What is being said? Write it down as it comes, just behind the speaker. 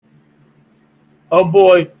Oh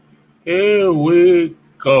boy, here we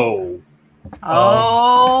go. Um,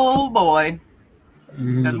 Oh boy.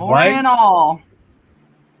 Good Mike, morning, all.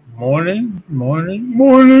 morning.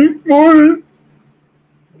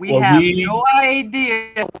 We Well, have no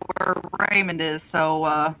idea where Raymond is,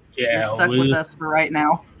 so you're yeah, stuck with us for right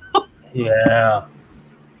now. yeah.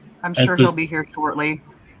 I'm And, sure he'll be here shortly.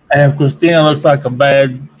 and Christina looks like a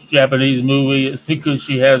bad Japanese movie. It's because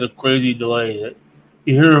she has a crazy delay.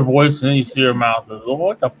 You hear her voice and then you see her mouth.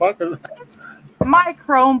 What the fuck is that? It's my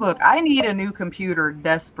Chromebook. I need a new computer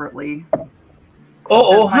desperately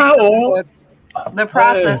Oh, because my how old? Chromebook, the Hey.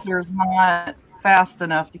 processor's not fast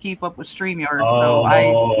enough to keep up with StreamYard. So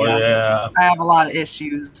Oh, yeah. I have a lot of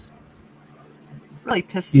issues. Really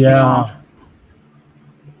pisses me off. Yeah.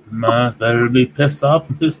 Must better be pissed off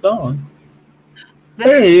and pissed on. This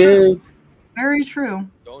There is he true. is. Very true.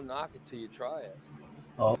 Don't knock it till you try it.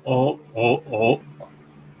 Oh.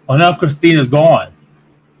 Oh, now Christina's gone.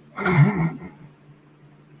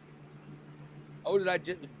 Oh, you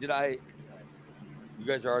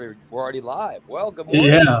guys we're already live. Well, good morning.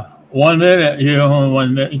 Yeah. 1 minute. You're only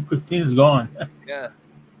 1 minute. Christina's gone. Yeah.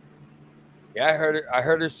 Yeah, I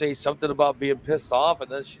heard her say something about being pissed off,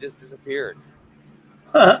 and then she just disappeared.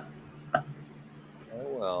 Oh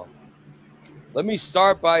well. Let me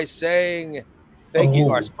start by saying thank you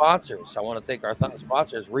to our sponsors. I want to thank our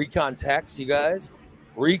sponsors, Recon Text, you guys.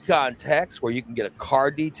 Recon Text, where you can get a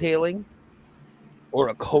car detailing or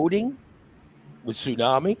a coating with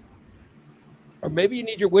Tsunami. Or maybe you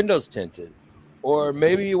need your windows tinted. Or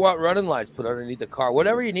maybe you want running lights put underneath the car.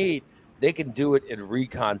 Whatever you need, they can do it in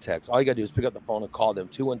Recon Text. All you got to do is pick up the phone and call them,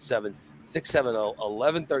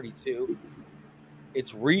 217-670-1132.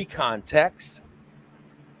 It's Recon Text.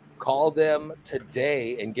 Call them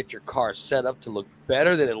today and get your car set up to look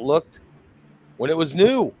better than it looked when it was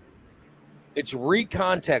new. It's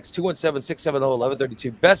Recon Text,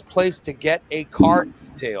 217-670-1132. Best place to get a car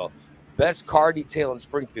detail. Best car detail in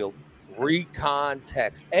Springfield. Recon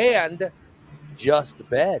Text. And Just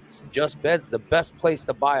Beds. Just Beds, the best place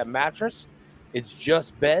to buy a mattress. It's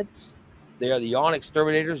Just Beds. They are the Yawn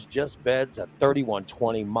Exterminators. Just Beds at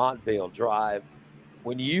 3120 Montvale Drive.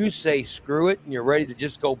 When you say screw it and you're ready to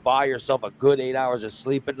just go buy yourself a good 8 hours of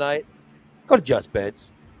sleep at night, go to Just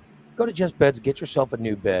Beds. Go to Just Beds. Get yourself a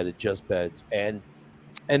new bed at Just Beds. And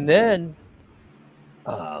then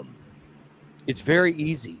it's very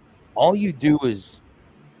easy. All you do is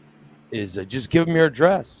just give them your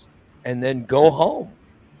address and then go home.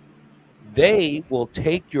 They will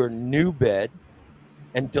take your new bed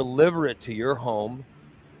and deliver it to your home.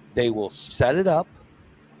 They will set it up,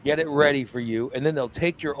 get it ready for you, and then they'll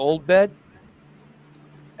take your old bed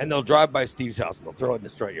and they'll drive by Steve's house and they'll throw it in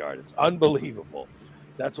his front yard. It's unbelievable.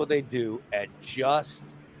 That's what they do at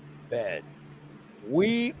Just Beds.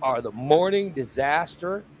 We are the Morning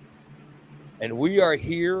Disaster, and we are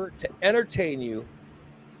here to entertain you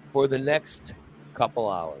for the next couple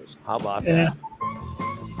hours. How about that?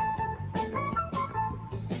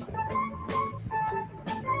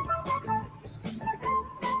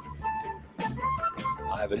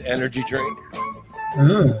 I have an energy drink.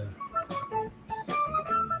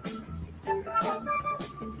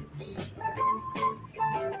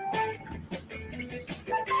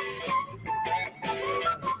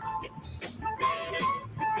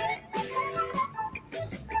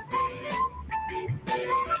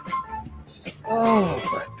 Oh,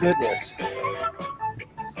 my goodness.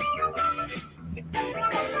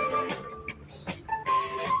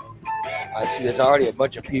 I see there's already a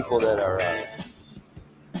bunch of people that are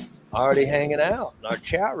already hanging out in our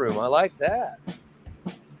chat room. I like that.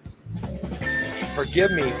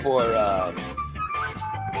 Forgive me for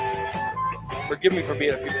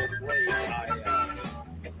being a few minutes late.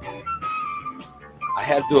 I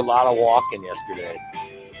had to do a lot of walking yesterday.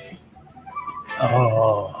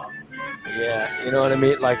 Oh. Yeah, you know what I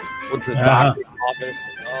mean? Like, went to the doctor's office.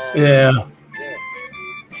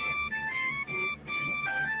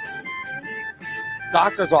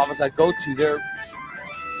 Doctor's office I go to,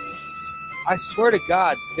 I swear to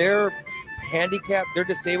God, their handicapped, their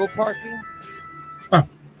disabled parking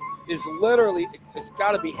is literally, it's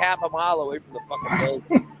got to be half a mile away from the fucking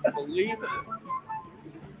building. Believe it.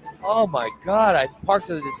 Oh my God, I parked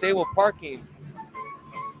in the disabled parking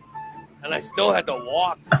and I still had to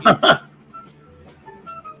walk.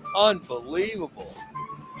 Unbelievable.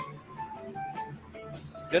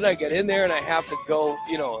 Then I get in there and I have to go,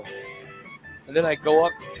 and then I go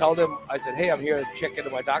up to tell them, I said, hey, I'm here to check into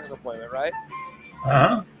my doctor's appointment, right?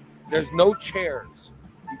 Uh-huh. There's no chairs.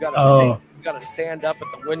 You gotta stand up at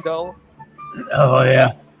the window. Oh,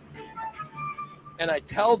 yeah. And I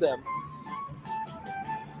tell them,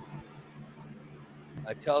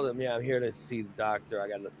 I tell them, yeah, I'm here to see the doctor. I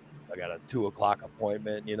got a 2:00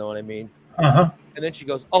 appointment. You know what I mean? Uh-huh. And then she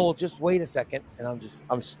goes, "Oh, well, just wait a second." And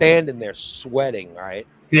I'm standing there sweating, right?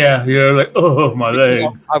 Yeah, you're like, oh, my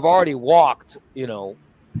legs. I've already walked,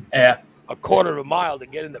 Yeah. a quarter of a mile to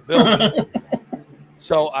get in the building.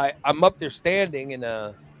 So I'm up there standing,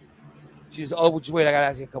 and she's, "Oh, would you wait? I gotta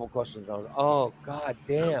ask you a couple questions." And I was like, "Oh, god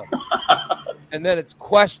damn." And then it's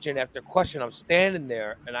question after question. I'm standing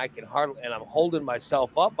there, and and I'm holding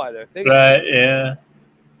myself up by their thing. Right, yeah.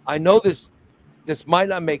 I know this might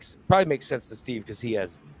not probably make sense to Steve because he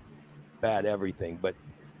has bad everything. But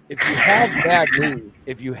if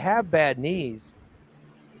you have bad knees,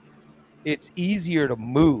 it's easier to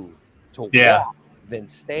move to walk than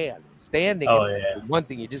stand. Standing is one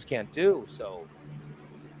thing you just can't do. So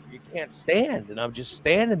you can't stand, and I'm just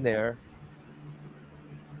standing there,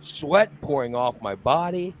 sweat pouring off my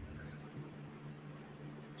body,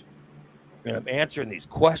 and I'm answering these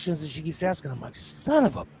questions that she keeps asking. I'm like, son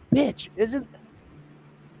of a bitch, isn't?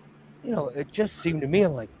 It just seemed to me,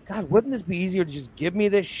 I'm like, God, wouldn't this be easier to just give me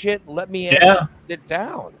this shit and let me sit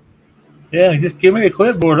down? Yeah, just give me the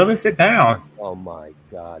clipboard. Let me sit down. Oh, my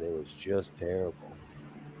God. It was just terrible.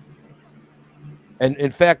 And, in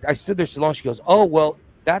fact, I stood there so long. She goes, "Oh, well,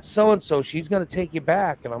 that's so-and-so. She's going to take you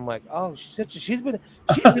back." And I'm like, oh, she's been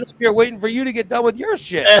up here waiting for you to get done with your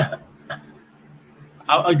shit.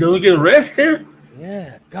 Do we get a rest here?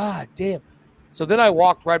 Yeah, God damn. So then I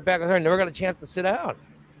walked right back with her and never got a chance to sit down.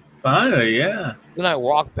 Finally, yeah. Then I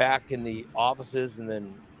walked back in the offices and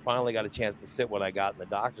then finally got a chance to sit when I got in the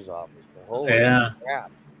doctor's office. But holy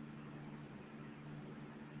crap.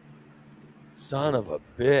 Son of a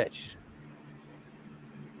bitch.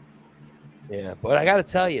 Yeah, but I got to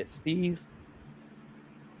tell you, Steve,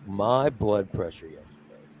 my blood pressure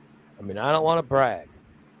yesterday. I mean, I don't want to brag.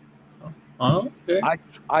 Oh, okay.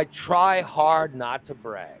 I try hard not to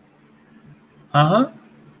brag. Uh-huh.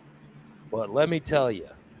 But let me tell you,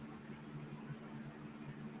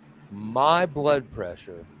 my blood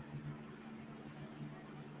pressure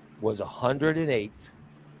was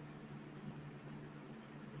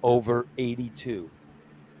 108/82.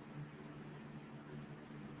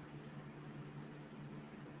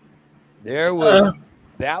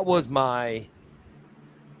 That was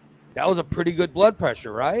a pretty good blood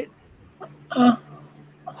pressure, right?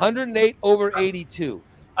 108/82.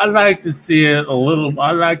 I'd like to see it a little.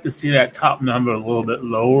 I'd like to see that top number a little bit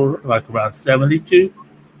lower, like around 72,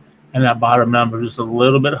 and that bottom number just a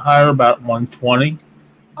little bit higher, about 120.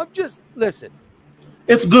 Listen.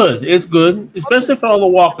 It's good. It's good, especially for all the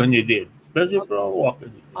walking you did.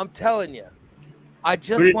 I'm telling you, I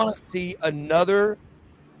just want to see another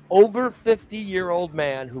over 50-year-old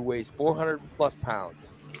man who weighs 400 plus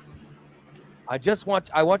pounds. I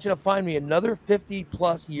want you to find me another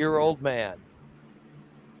 50+ year old man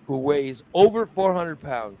who weighs over 400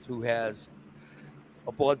 pounds who has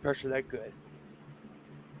a blood pressure that good.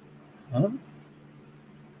 Huh?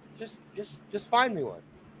 Just find me one.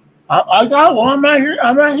 I got one.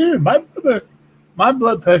 I'm right here. My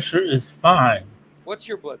blood pressure is fine. What's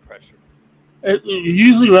your blood pressure? It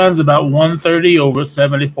usually runs about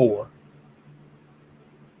 130/74.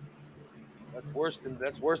 That's worse than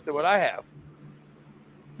what I have.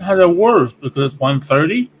 How's that worse? Because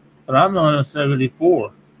 130, but I'm on a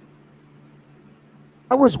 74.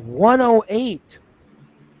 I was 108.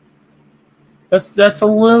 That's a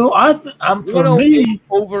little. I'm for me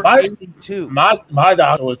over 82. My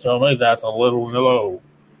doctor would tell me that's a little low.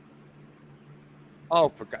 Oh,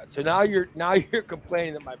 for God! So now you're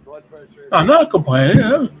complaining that my blood pressure. I'm not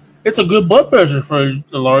complaining. It's a good blood pressure for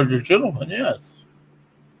the larger gentleman. Yes.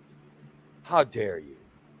 How dare you?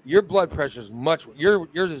 Your blood pressure is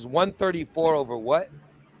yours is 134 over what?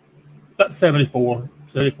 About 74,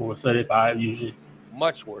 75 usually.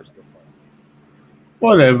 Much worse than mine.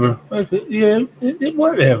 Whatever.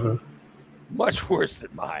 Whatever. Much worse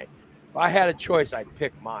than mine. If I had a choice, I'd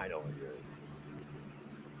pick mine over yours.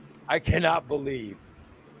 I cannot believe.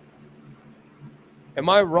 Am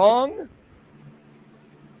I wrong?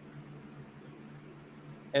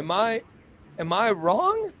 Am I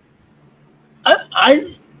wrong?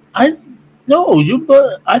 No,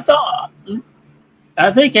 but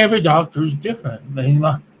I think every doctor is different.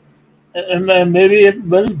 And maybe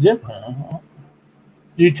everybody's different.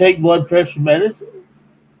 Do you take blood pressure medicine?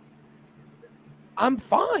 I'm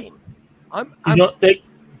fine. I've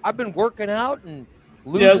been working out and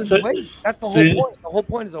losing weight. That's the whole point. The whole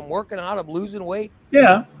point is I'm working out. I'm losing weight.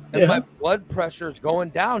 Yeah. And my blood pressure is going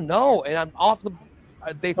down. No, and I'm off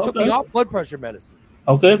they took me off blood pressure medicine.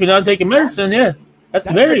 Okay, if you're not taking medicine, that's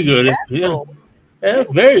very good. Yeah,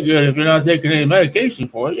 that's very good if you're not taking any medication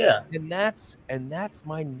for it. Yeah. And that's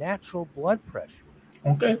my natural blood pressure.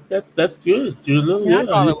 Okay, that's good. It's really good.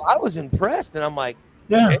 I was impressed, and I'm like,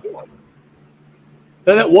 yeah. damn.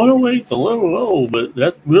 That 108's a little low, but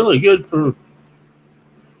that's really good for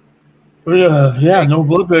no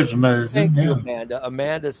blood pressure medicine. Thank you, Yeah. Amanda.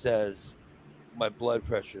 Amanda says my blood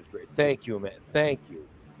pressure is great. Thank you, Amanda. Thank you.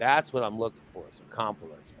 That's what I'm looking for. Some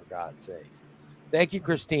compliments, for God's sakes. Thank you,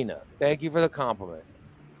 Christina. Thank you for the compliment.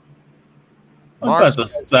 Mark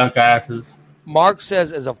suck asses. Mark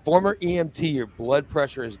says, as a former EMT, your blood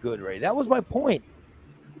pressure is good, Ray. That was my point.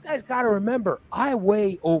 You guys got to remember, I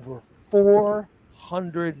weigh over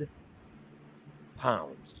 400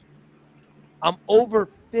 pounds. I'm over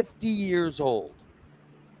 50 years old.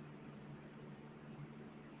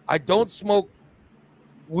 I don't smoke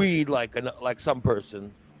weed like some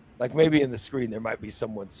person. Like maybe in the screen there might be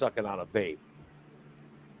someone sucking on a vape.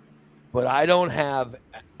 But I don't have.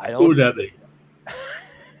 Who would that be?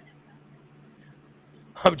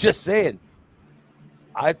 I'm just saying.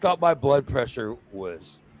 I thought my blood pressure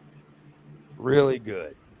was really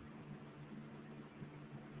good.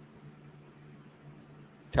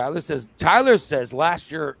 Tyler says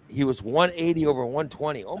last year he was 180 over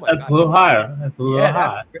 120. Oh my god. That's a little higher. That's a little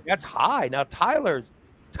high. That's high. Now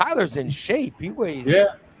Tyler's in shape. He weighs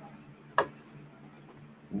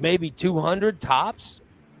maybe 200 tops.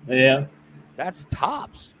 Yeah. That's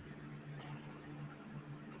tops.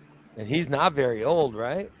 And he's not very old,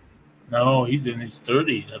 right? No, he's in his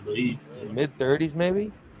 30s, I believe. Mid 30s,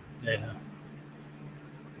 maybe? Yeah.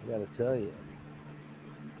 I gotta tell you.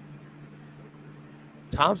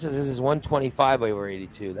 Tom says this is 125 over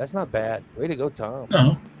 82. That's not bad. Way to go, Tom.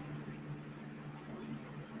 No.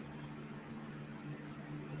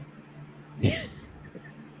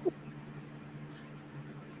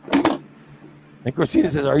 And Christina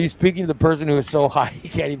says, are you speaking to the person who is so high he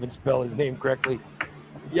can't even spell his name correctly?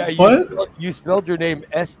 Yeah, you spelled your name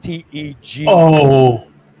Steg. Oh.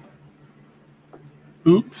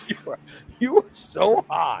 Oops. You were so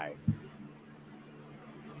high.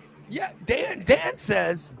 Yeah, Dan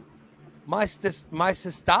says my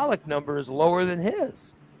systolic number is lower than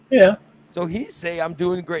his. Yeah. So he say I'm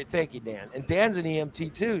doing great. Thank you, Dan. And Dan's an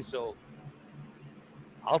EMT too, so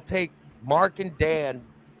I'll take Mark and Dan,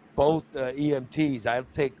 both EMTs. I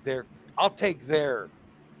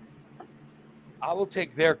will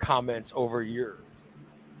take their comments over yours.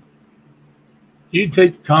 You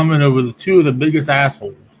take the comment over the two of the biggest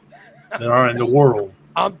assholes that are in the world.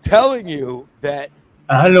 I'm telling you that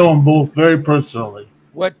I know them both very personally.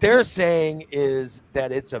 What they're saying is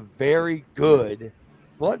that it's a very good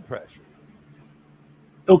blood pressure.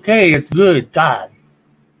 Okay, it's good. God.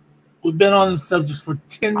 We've been on this subject for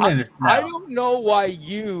 10 minutes now. I don't know why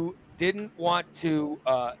you didn't want to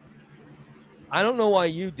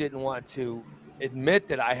admit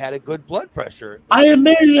that I had a good blood pressure. I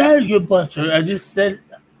admitted you had a good blood pressure. I just said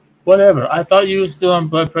whatever. I thought you were still on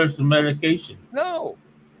blood pressure medication. No.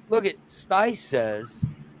 Look at Stice says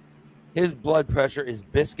his blood pressure is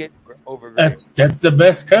biscuit over grape. That's the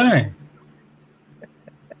best kind.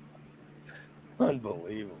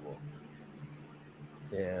 Unbelievable.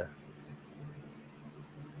 Yeah.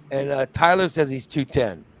 And Tyler says he's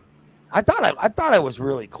 210. I thought I was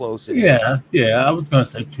really close. Yeah. I was gonna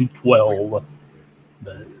say 212,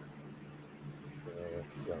 but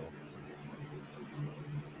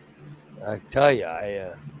I tell you,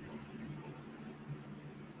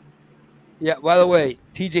 yeah. By the way,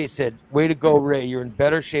 TJ said, "Way to go, Ray! You're in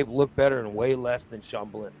better shape, look better, and way less than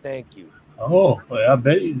Chamberlain." Thank you. Oh, I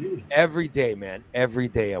bet you do. Every day, man. Every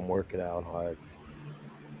day, I'm working out hard.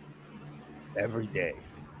 Every day.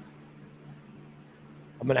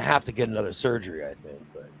 I'm gonna have to get another surgery, I think.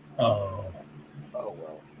 But oh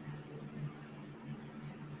well.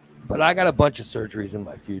 But I got a bunch of surgeries in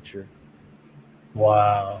my future.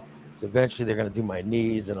 Wow. So eventually, they're gonna do my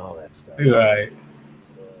knees and all that stuff. Right.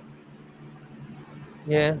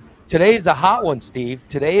 Yeah. Today's a hot one, Steve.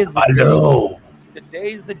 Today's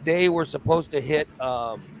the day we're supposed to hit.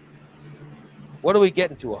 What are we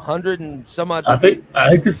getting to? 100 and some odd? I think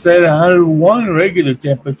it said 101 regular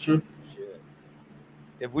temperature. Shit.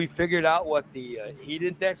 Have we figured out what the heat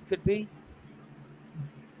index could be?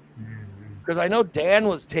 Because I know Dan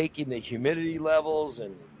was taking the humidity levels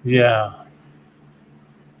and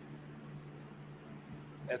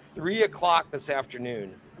at 3 o'clock this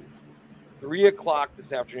afternoon. 3 o'clock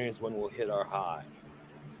this afternoon is when we'll hit our high.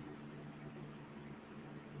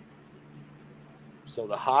 So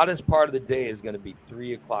the hottest part of the day is going to be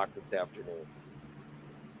 3 o'clock this afternoon.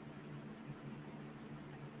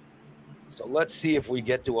 So let's see if we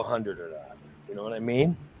get to 100 or not. You know what I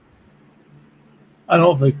mean? I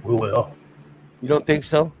don't think we will. You don't think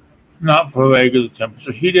so? Not for regular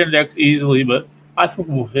temperature. Heat index easily, but I think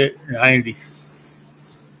we'll hit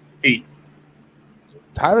 98.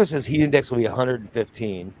 Tyler says heat index will be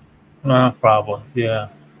 115. Probably, yeah.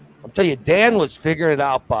 I'm telling you, Dan was figuring it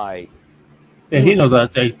out by. Yeah, he knows how to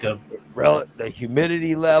take the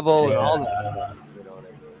humidity level and all that. You know what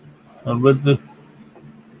I mean? With the.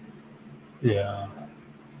 Yeah.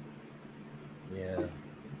 Yeah.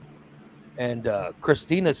 And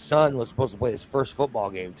Christina's son was supposed to play his first football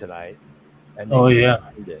game tonight. And yeah.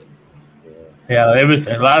 Yeah,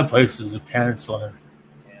 everything. A lot of places are canceling.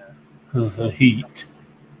 Yeah. Because of the heat.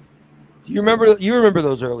 Do you remember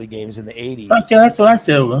those early games in the 80s? Okay, that's what I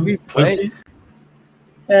said. We pussies.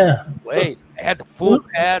 Yeah. Wait, they had the full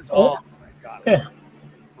pads. Oh my God. Yeah.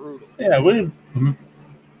 Brutal. Yeah, we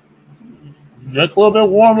drink a little bit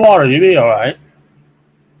of warm water. You'd be all right.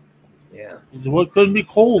 Yeah. What couldn't be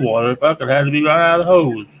cold water if I could have to be right out of the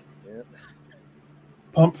hose. Yeah.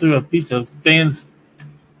 Pump through a piece of stainless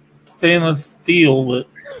steel that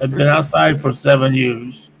had been outside for 7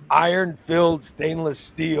 years. Iron-filled stainless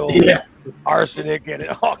steel. Yeah. With arsenic and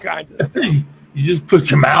all kinds of stuff. You just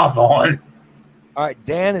put your mouth on. All right,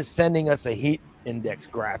 Dan is sending us a heat index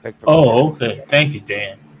graphic. Okay. Thank you,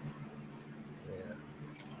 Dan. Yeah.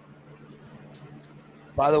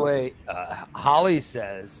 By the way, Holly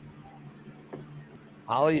says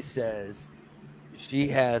she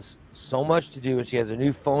has so much to do and she has a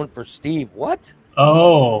new phone for Steve. What?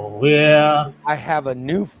 Oh, yeah. I have a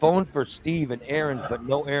new phone for Steve and Aaron, but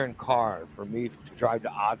no Aaron Carr for me to drive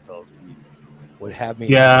to Oddfellows. Would have me.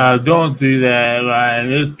 Yeah, don't do that,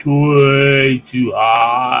 Ryan. It's way too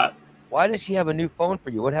hot. Why does she have a new phone for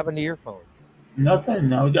you? What happened to your phone? Nothing.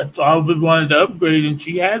 No, that's all we wanted to upgrade, and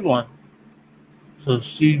she had one. So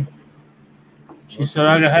she said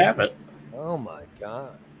I could have it. Oh my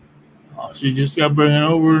God. She just got to bring it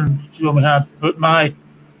over and show me how to put my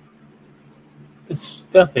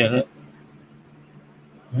stuff in it.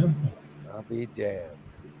 I'll be damned.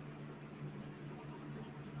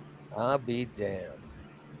 I'll be damned.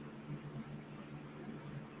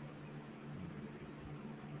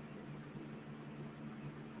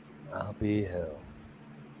 I'll be hell.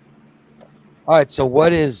 All right, so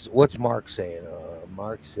what's Mark saying?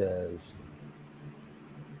 Mark says,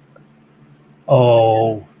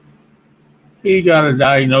 he got a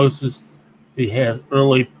diagnosis. He has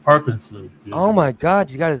early Parkinson's disease. Oh my God,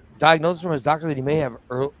 he got a diagnosis from his doctor that he may have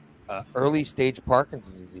early stage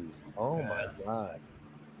Parkinson's disease. Oh my God.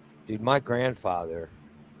 Dude, my grandfather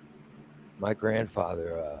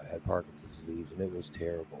had Parkinson's disease, and it was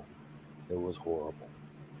terrible. It was horrible.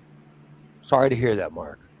 Sorry to hear that,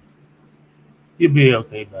 Mark. You'll be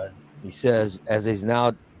okay, bud. He says, as he's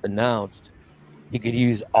now announced, he could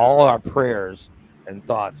use all our prayers and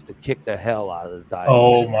thoughts to kick the hell out of this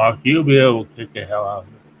diagnosis. Oh, Mark, you'll be able to kick the hell out of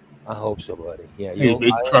it. I hope so, buddy. Yeah, you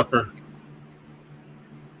big trucker.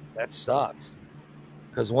 That sucks.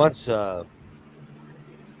 Because once,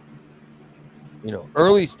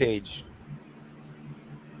 early stage,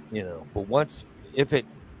 but once, if it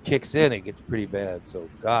kicks in, it gets pretty bad. So,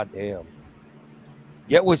 goddamn.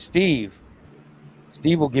 Get with Steve.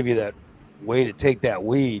 Steve will give you that way to take that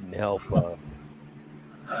weed and help.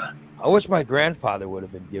 I wish my grandfather would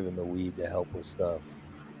have been given the weed to help with stuff.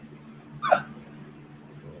 Yeah,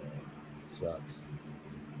 it sucks.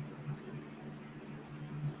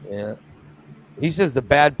 Yeah. He says the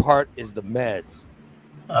bad part is the meds.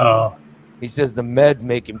 Oh. He says the meds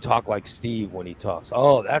make him talk like Steve when he talks.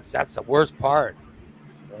 Oh, that's the worst part.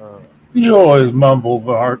 You always mumble,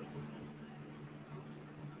 Bart.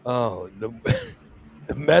 Oh, the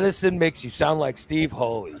medicine makes you sound like Steve.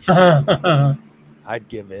 Holy shit. I'd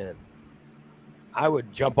give in. I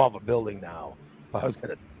would jump off a building now if I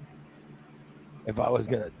was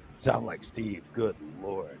gonna sound like Steve. Good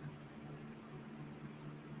Lord.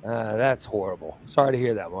 That's horrible. Sorry to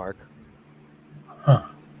hear that, Mark. Huh.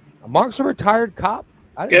 Mark's a retired cop?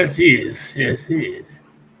 Yes, he is. Yes, he is.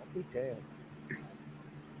 I'll be damned.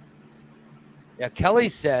 Yeah, Kelly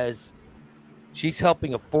says she's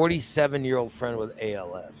helping a 47-year-old friend with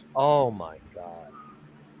ALS. Oh, my God.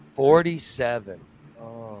 47.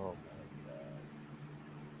 Oh,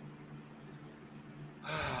 my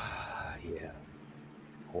God. Yeah.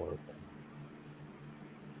 Horrible.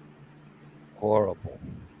 Horrible.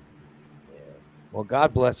 Yeah. Well,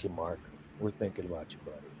 God bless you, Mark. We're thinking about you,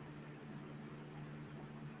 buddy.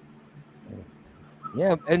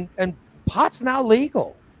 Yeah, and pot's now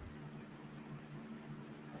legal.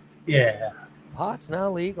 Yeah. Pot's now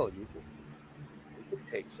legal. You can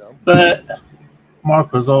take some. But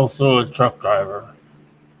Mark was also a truck driver.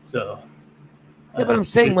 So yeah, but I'm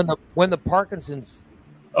saying when when the Parkinson's.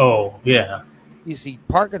 Oh, yeah. You see,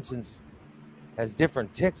 Parkinson's has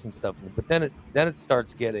different ticks and stuff, but then it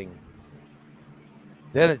starts getting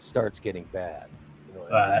bad. You know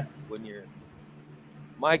what I mean? When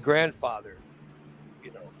my grandfather,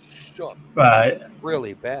 shook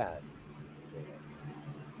really bad.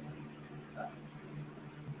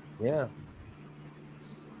 Yeah.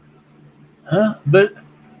 Huh? But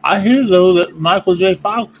I hear though that Michael J.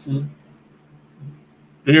 Fox is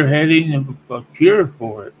spearheading a cure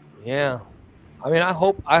for it. Yeah. I mean, I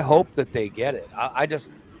hope that they get it.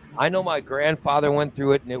 I know my grandfather went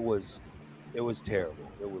through it, and it was terrible.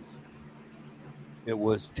 It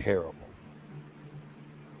was terrible.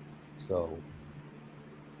 So,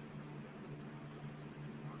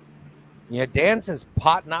 yeah, Dan says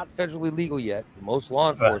pot not federally legal yet. Most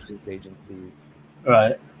law enforcement agencies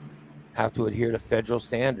have to adhere to federal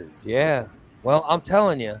standards. Yeah. Well, I'm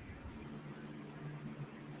telling you.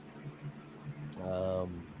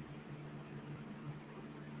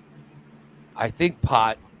 I think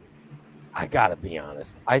pot, I got to be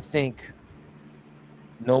honest, I think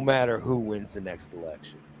no matter who wins the next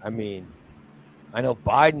election, I mean, I know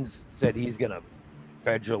Biden's said he's going to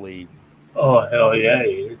federally. Oh, hell yeah.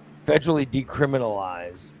 Federally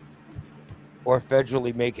decriminalize or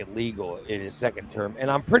federally make it legal in his second term.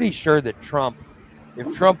 And I'm pretty sure that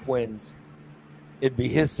if Trump wins, it'd be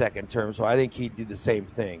his second term. So I think he'd do the same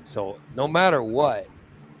thing. So no matter what,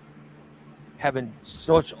 having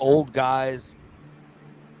such old guys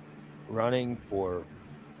running for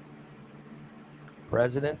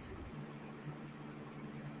president,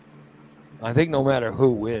 I think no matter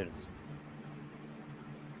who wins,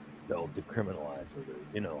 they'll decriminalize it,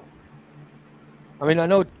 I mean, I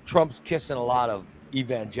know Trump's kissing a lot of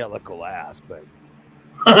evangelical ass, but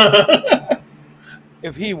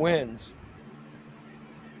if he wins,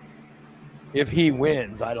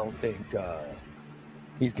 I don't think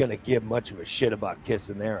he's going to give much of a shit about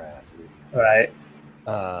kissing their asses. Right.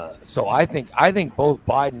 So I think both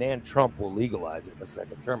Biden and Trump will legalize it in the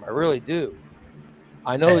second term. I really do.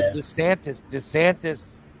 I know that DeSantis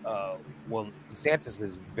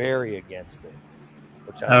is very against it.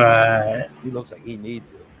 Which he looks like he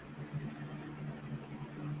needs it.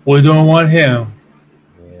 We don't want him.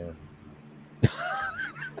 Yeah.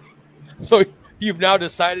 So you've now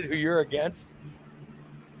decided who you're against?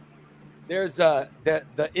 There's the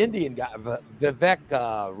Indian guy, Vivek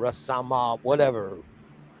Ramaswamy,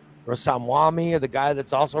 or the guy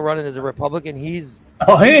that's also running as a Republican. He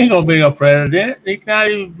ain't gonna be no president. He's not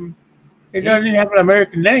even. He doesn't even have an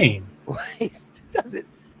American name. He doesn't.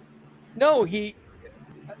 No, he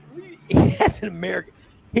has an American.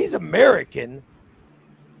 He's American,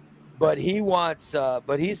 but he wants.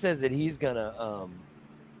 But he says that he's gonna.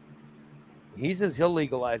 He says he'll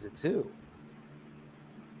legalize it too.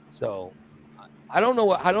 So, I don't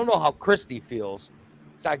know how Christie feels.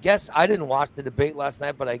 So I guess I didn't watch the debate last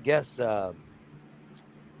night, but I guess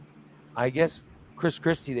Chris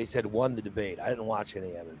Christie, they said, won the debate. I didn't watch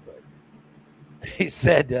any of it, but they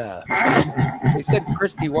said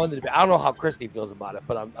Christie won the debate. I don't know how Christie feels about it,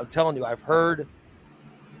 but I'm telling you, I've heard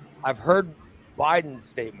Biden's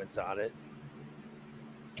statements on it.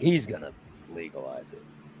 He's gonna legalize it,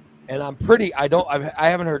 and I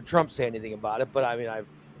haven't heard Trump say anything about it, but I mean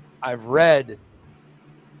I've read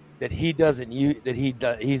that he doesn't use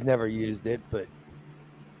he's never used it, but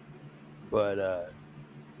the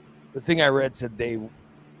thing I read said they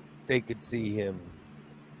could see him,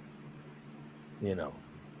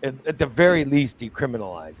 at the very least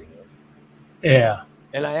decriminalizing it. Yeah.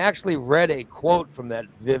 And I actually read a quote from that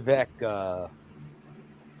Vivek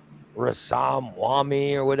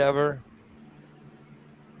Ramaswamy or whatever.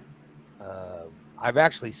 I've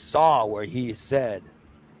actually saw where he said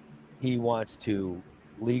he wants to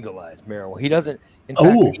legalize marijuana. He doesn't. In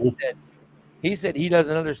fact, he said he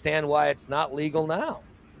doesn't understand why it's not legal now.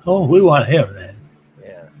 Oh, we want him then.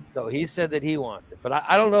 Yeah. So he said that he wants it, but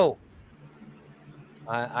I don't know.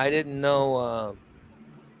 I didn't know.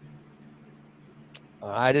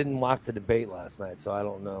 I didn't watch the debate last night, so I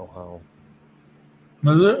don't know how.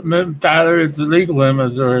 Tyler, it's illegal in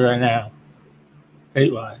Missouri right now,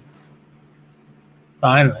 statewide.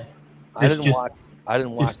 Finally, I didn't watch.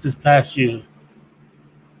 Just this past year.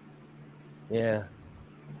 Yeah,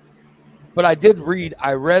 but I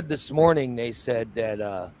read this morning. They said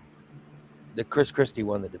that Chris Christie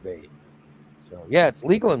won the debate. So yeah, it's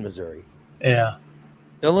legal in Missouri. Yeah,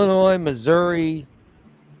 Illinois, Missouri,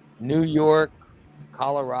 New York,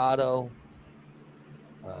 Colorado,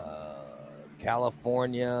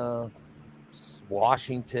 California,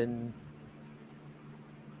 Washington.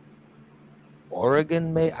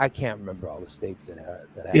 Oregon, I can't remember all the states that have.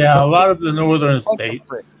 Yeah, a lot of the northern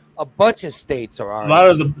states. A bunch of states are already. A lot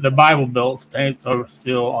of the Bible Belt states are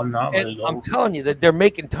still not legal. I'm telling you that they're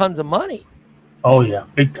making tons of money. Oh yeah,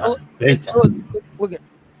 big time. Big time. Look at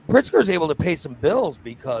Pritzker's able to pay some bills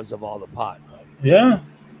because of all the pot. Yeah.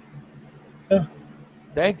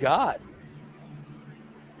 Thank God.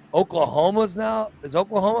 Is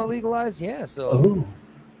Oklahoma legalized? Yeah. So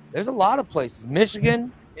there's a lot of places.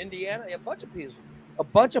 Michigan, Indiana, a bunch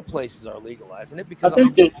of places are legalizing it because I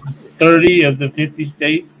think 30 of the 50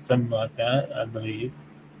 states, something like that, I believe.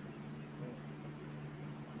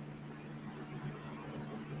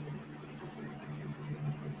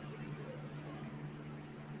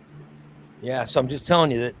 Yeah, so I'm just telling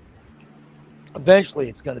you that eventually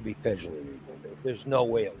it's going to be federally legal. There's no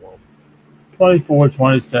way it won't. 24,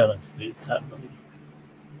 27 states, I believe.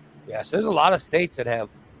 Yeah, so there's a lot of states that have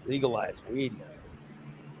legalized weed now.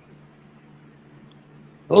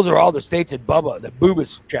 Those are all the states that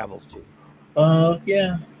Boobas travels to.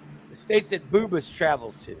 Yeah. The states that Boobas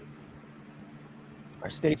travels to are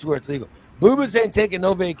states where it's legal. Boobas ain't taking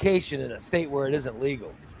no vacation in a state where it isn't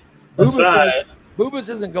legal. Boobas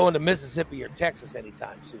isn't going to Mississippi or Texas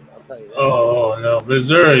anytime soon. I'll tell you that. Oh no,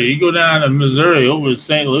 Missouri! You go down to Missouri over to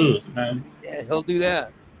St. Louis, man. Yeah, he'll do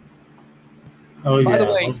that. Oh yeah. By the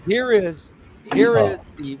way, here is the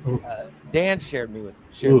Dan shared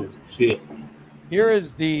this. Shit. Here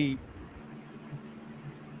is the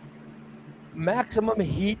maximum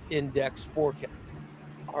heat index forecast.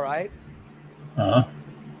 All right.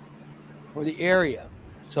 For the area.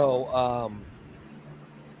 So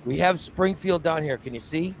we have Springfield down here. Can you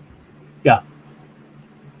see? Yeah.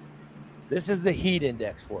 This is the heat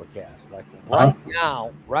index forecast. Like right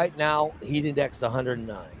now, heat index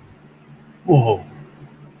 109. Whoa.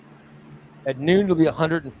 At noon it'll be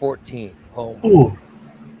 114. Home. Ooh.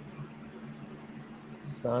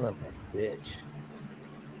 Son of a bitch.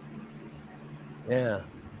 Yeah.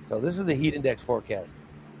 So this is the heat index forecast.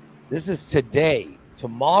 This is today.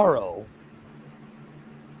 Tomorrow,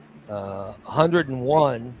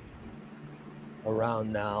 101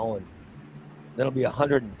 around now, and then it'll be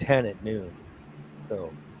 110 at noon.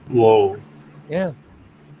 So. Whoa. Yeah.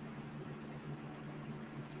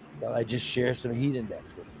 Well, I just share some heat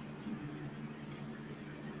index with you.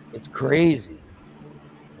 It's crazy.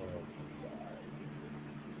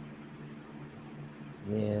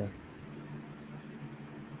 Yeah.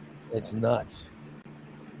 It's nuts.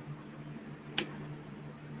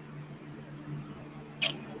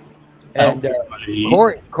 And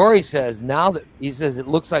Corey says it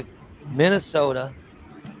looks like Minnesota,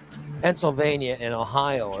 Pennsylvania, and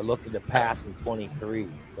Ohio are looking to pass in 23.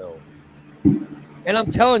 So, and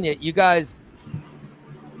I'm telling you guys,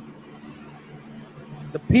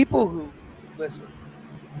 the people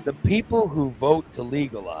who vote to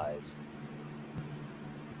legalize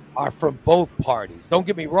are from both parties. Don't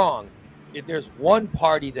get me wrong. If there's one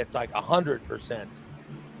party that's like 100%,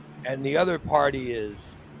 and the other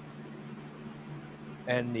party's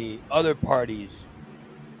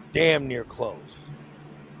damn near close.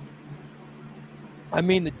 I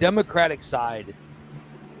mean, the Democratic side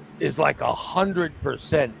is like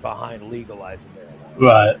 100% behind legalizing marijuana.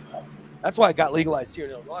 Right. That's why it got legalized here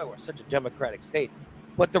in Illinois. We're such a Democratic state.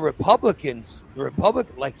 But the Republicans,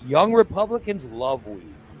 like young Republicans, love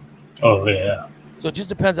weed. Oh, yeah. So it just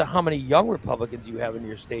depends on how many young Republicans you have in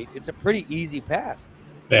your state. It's a pretty easy pass.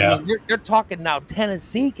 Yeah. I mean, you're talking now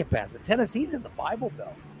Tennessee can pass it. Tennessee's in the Bible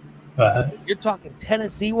Belt. You're talking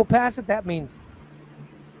Tennessee will pass it. That means,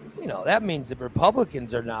 the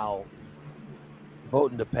Republicans are now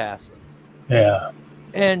voting to pass it. Yeah.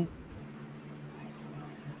 And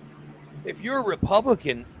if you're a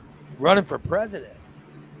Republican running for president,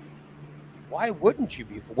 why wouldn't you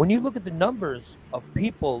be? When you look at the numbers of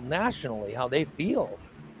people nationally, how they feel,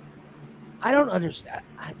 I don't understand.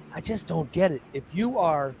 I just don't get it. If you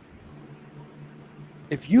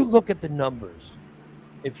look at the numbers,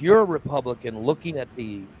 if you're a Republican looking at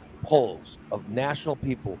the polls of national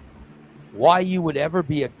people, why you would ever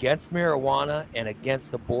be against marijuana and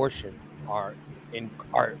against abortion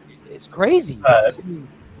it's crazy.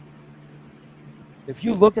 If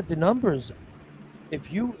you look at the numbers,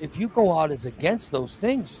 if you go out as against those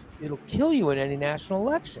things, it'll kill you in any national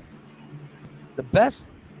election. The best,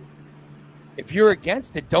 if you're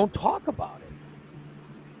against it, don't talk about it,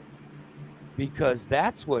 because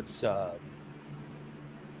that's what's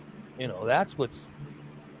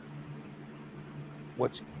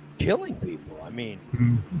what's killing people. I mean,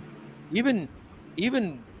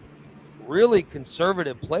 even really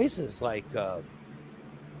conservative places like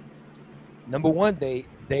number one, they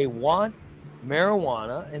want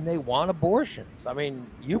marijuana and they want abortions. I mean,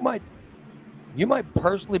 you might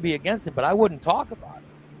personally be against it, but I wouldn't talk about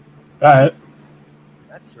it. All right.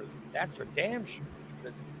 That's for damn sure.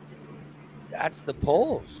 Because that's the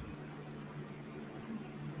polls.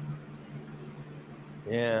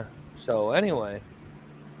 Yeah. So anyway,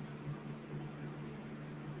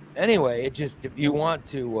 it just if you want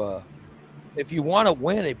to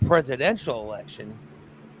win a presidential election,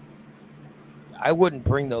 I wouldn't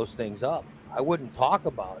bring those things up. I wouldn't talk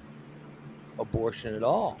about abortion at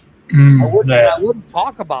all. I wouldn't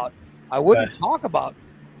talk about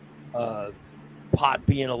pot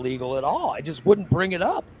being illegal at all. I just wouldn't bring it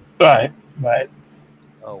up. Right.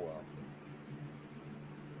 Oh well.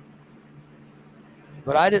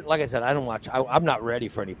 But I didn't, like I said, I don't watch. I'm not ready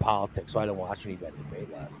for any politics, so I didn't watch any of that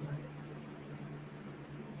debate last night.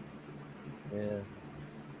 Yeah.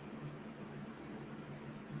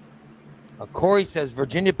 Corey says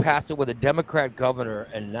Virginia passed it with a Democrat governor,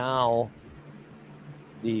 and now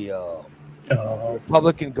the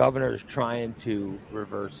Republican governor is trying to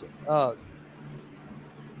reverse it.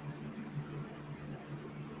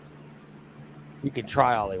 He can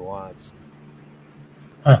try all he wants.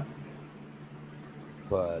 Huh.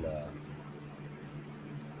 But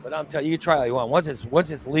I'm telling you, try all you want. Once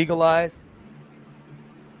it's legalized,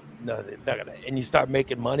 no, they're not gonna. And you start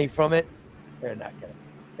making money from it, they're not gonna.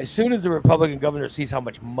 As soon as the Republican governor sees how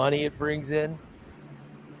much money it brings in,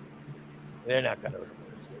 they're not gonna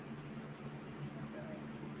reverse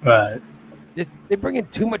it. Right. They bring in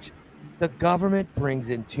too much. The government brings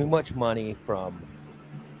in too much money from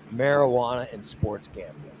marijuana and sports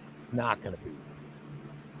gambling. It's not going to be.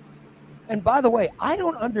 And by the way, I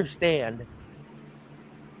don't understand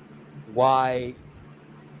why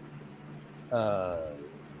the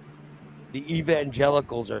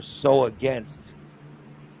evangelicals are so against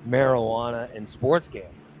marijuana and sports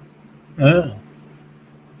gambling.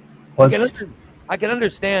 I can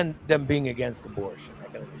understand them being against abortion. I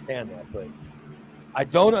can understand that, but I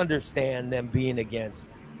don't understand them being against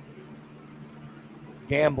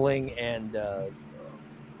gambling and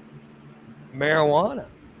marijuana.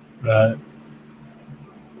 Right.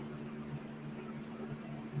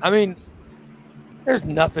 I mean, there's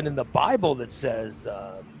nothing in the Bible that says.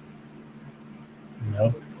 No.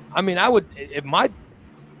 I mean,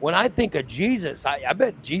 when I think of Jesus, I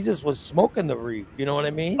bet Jesus was smoking the reef. You know what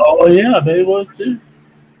I mean? Oh yeah, they was too.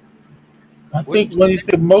 I think when he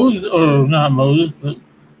said Moses, or not Moses, but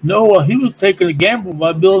Noah, he was taking a gamble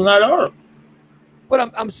by building that ark.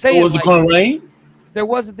 But I'm saying, was it going to rain?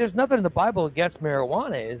 There's nothing in the Bible against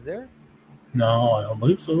marijuana, is there? No, I don't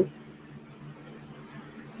believe so.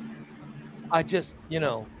 I just, I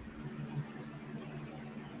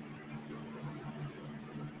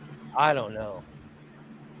don't know.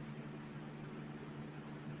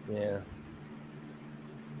 Yeah.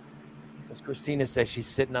 As Christina says, she's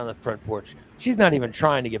sitting on the front porch. She's not even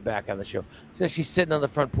trying to get back on the show. She says she's sitting on the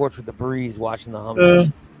front porch with the breeze, watching the hummers.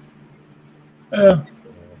 Yeah.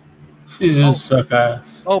 She's just suck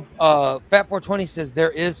ass. Oh, Fat 420 says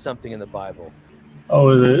there is something in the Bible. Oh,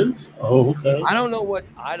 it is? Oh, okay. I don't know what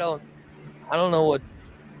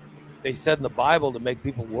they said in the Bible to make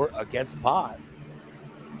people work against pot.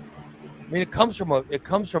 I mean, it comes from a.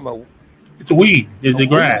 It's a weed. It's a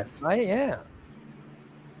grass. Right? Yeah.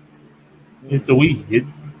 It's a weed. It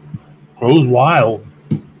grows wild.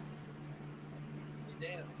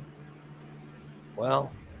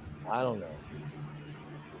 Well, I don't know.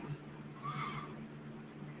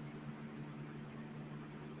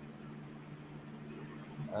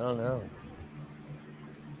 I don't know.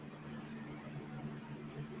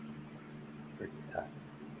 Freaking time.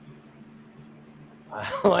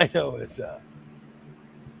 All I know is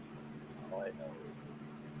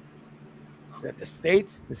that the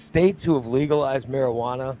states who have legalized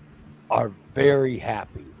marijuana are very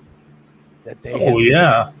happy that they have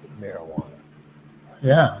marijuana.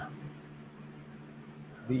 Yeah.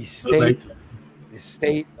 The state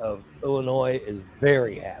of Illinois is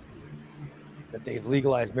very happy that they've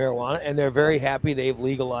legalized marijuana, and they're very happy they've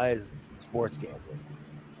legalized sports gambling.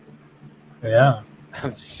 Yeah.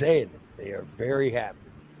 I'm just saying, they are very happy.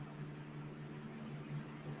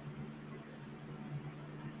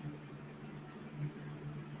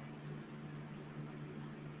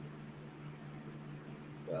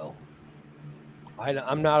 Well,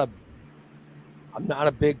 I'm not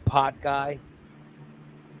a big pot guy,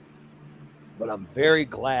 but I'm very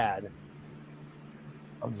glad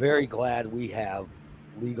we have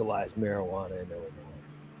legalized marijuana in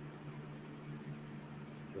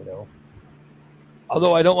Illinois.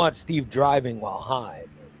 Although I don't want Steve driving while high.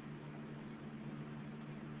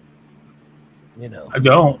 I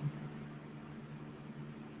don't.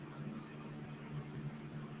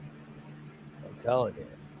 telling you,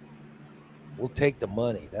 we'll take the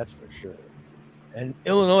money. That's for sure. And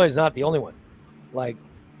Illinois is not the only one. Like,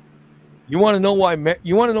 you want to know why?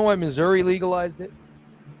 Missouri legalized it?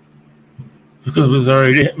 Because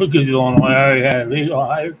Missouri did. Because Illinois already had it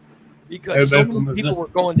legalized. Because so many people were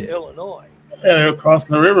going to Illinois. Yeah, they're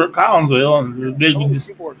crossing the river at Collinsville, and the big, huge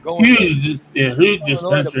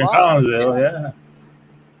dispensary in Collinsville. Yeah.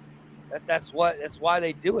 That's why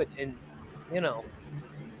they do it, and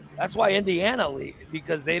that's why Indiana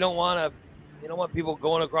because they don't want people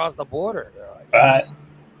going across the border. Like, right.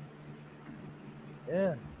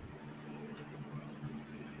 Yeah.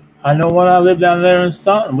 I know when I lived down there in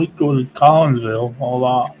Staunton, we'd go to Collinsville a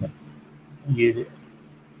lot. Get it.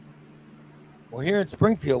 Well, here in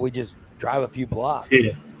Springfield, we just drive a few blocks.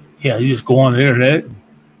 Yeah, you just go on the internet.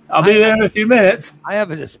 I'll be there in a few minutes. I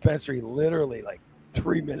have a dispensary literally like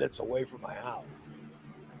 3 minutes away from my house,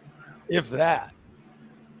 if that.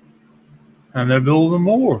 And they're building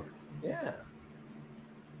more. Yeah.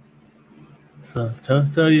 So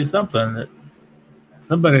tell you something that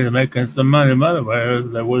somebody's making some money where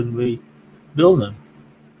they wouldn't be building.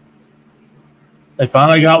 They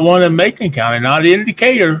finally got one in Macon County, not in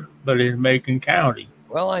Decatur, but in Macon County.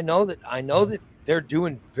 Well, I know that they're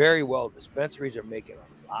doing very well. Dispensaries are making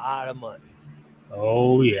a lot of money.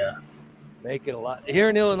 Oh yeah, making a lot. Here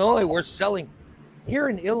in Illinois, we're selling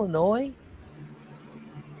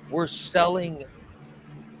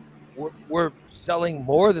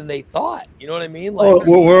more than they thought. You know what I mean? Like,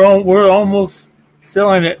 we're almost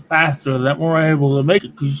selling it faster than we're able to make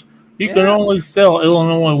it, because you can only sell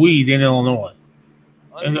Illinois weed in Illinois.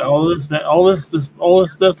 And all this stuff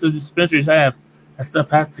the dispensaries have, that stuff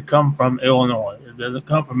has to come from Illinois. It doesn't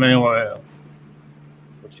come from anywhere else.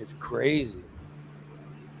 Which is crazy.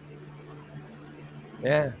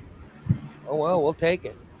 Yeah. Oh well, we'll take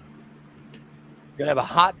it. Gonna have a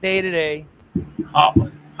hot day today. Hot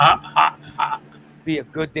one. Hot. Be a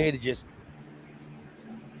good day to just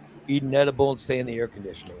eat an edible and stay in the air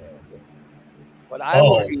conditioning. But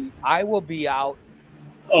I will be out.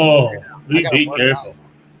 Oh, be careful.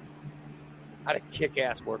 I had a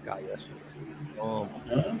kick-ass workout yesterday.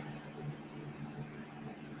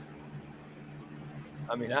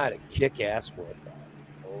 I mean, I had a kick-ass workout.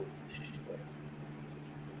 Holy shit.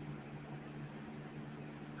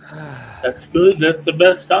 That's good. That's the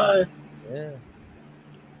best kind. Yeah.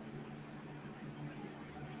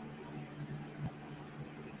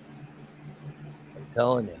 I'm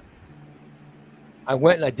telling you. I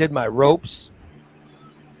went and I did my ropes.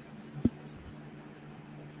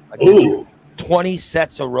 I did 20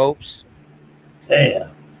 sets of ropes.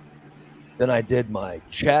 Damn. Then I did my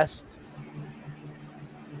chest,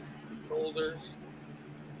 shoulders,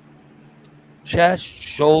 chest,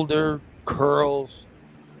 shoulder, curls,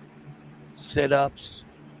 sit-ups,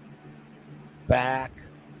 back.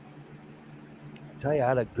 I tell you, I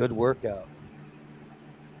had a good workout.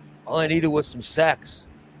 All I needed was some sex.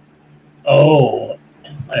 Oh,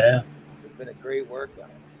 yeah. It's been a great workout.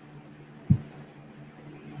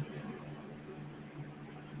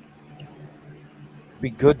 Be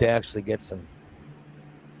good to actually get some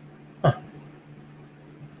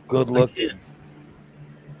good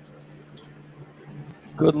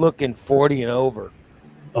looking 40 and over.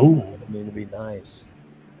 Oh, I mean, it'd be nice.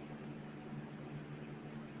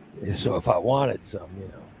 So if I wanted some,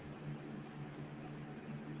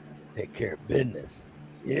 take care of business.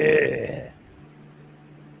 Yeah.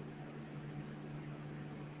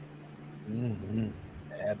 Mm-hmm.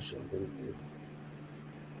 Absolutely.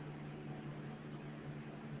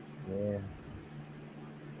 Yeah.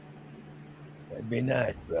 That'd be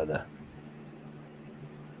nice, brother.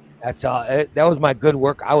 That's all. That was my good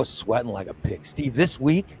work. I was sweating like a pig. Steve, this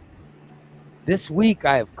week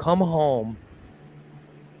I have come home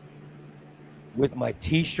with my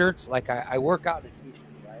T-shirts. Like I work out in a T-shirt,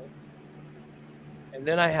 right? And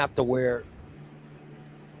then I have to wear.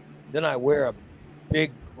 Then I wear a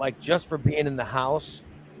big, like, just for being in the house.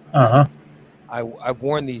 I've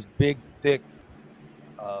worn these big, thick,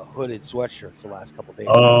 hooded sweatshirts the last couple of days.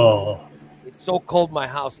 Oh. It's so cold in my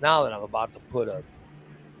house now that I'm about to put an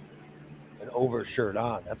overshirt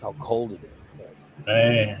on. That's how cold it is.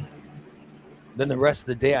 Man. Then the rest of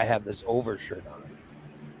the day I have this overshirt on.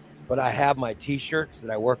 But I have my T-shirts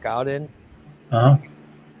that I work out in.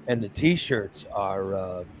 And the T-shirts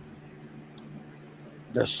are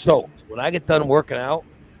they're soaked. When I get done working out,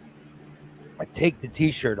 I take the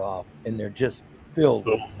T-shirt off and they're just filled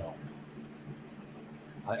with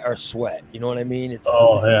or sweat. You know what I mean? It's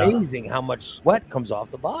amazing how much sweat comes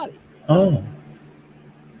off the body. Oh.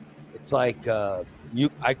 It's like I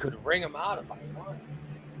could wring them out if I wanted.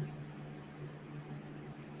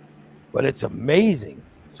 but it's amazing.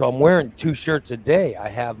 So I'm wearing 2 shirts a day. I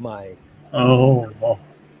have my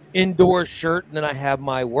indoor shirt, and then I have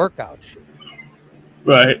my workout shirt.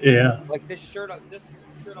 Right, yeah. Like this shirt I'm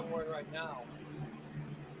wearing right now.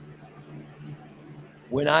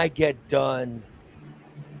 When I get done,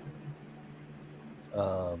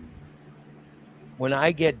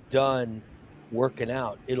 working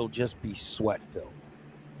out, it'll just be sweat filled.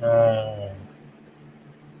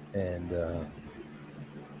 And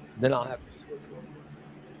then I'll have to switch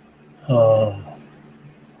over.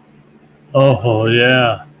 Oh,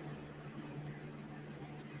 yeah.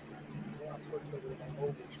 Then I'll switch over to my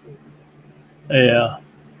overshirt. Yeah.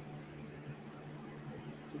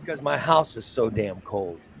 Because my house is so damn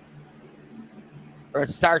cold. Or it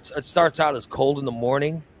starts out as cold in the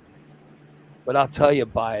morning, but I'll tell you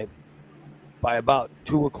by about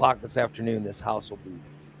 2:00 this afternoon, this house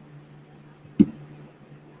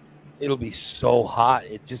it'll be so hot.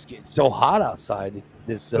 It just gets so hot outside.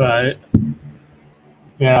 Right.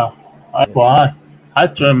 Yeah. That's why I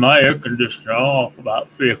turned my air conditioner off about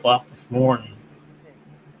 3:00 this morning.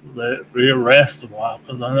 Let it rest a while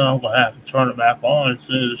because I know I'm gonna have to turn it back on as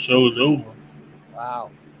soon as the show's over. Wow.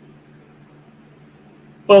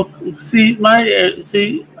 Well, see my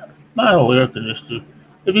whole air conditioner.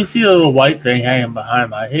 If you see a little white thing hanging behind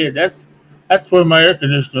my head, that's where my air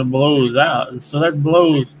conditioner blows out. And so that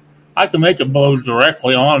blows. I can make it blow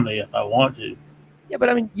directly on me if I want to. Yeah, but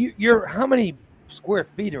I mean, you're how many square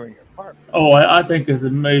feet are in your apartment? Oh, I think it's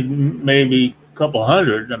maybe a couple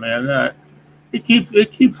hundred. I mean, it keeps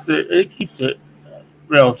it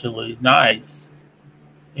relatively nice.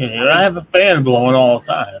 You know, I have a fan blowing all the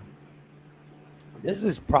time. This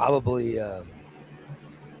is probably I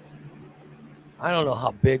don't know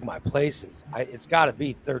how big my place is. It's got to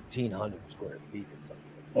be 1,300 square feet or something.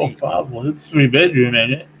 Oh, probably it's 3-bedroom,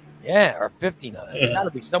 ain't it? Yeah, or 1,500. It's got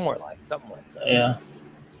to be something like that. Yeah.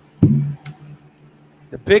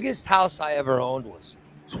 The biggest house I ever owned was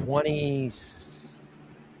 20. I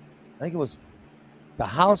think it was the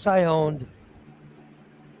house I owned.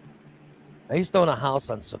 I used to own a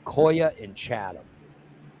house on Sequoia in Chatham.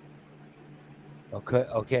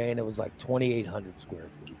 Okay, and it was like 2,800 square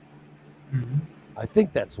feet. Mm-hmm. I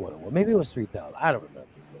think that's what it was. Maybe it was 3,000. I don't remember.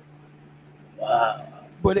 Wow.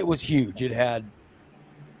 But it was huge. It had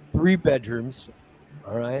 3 bedrooms.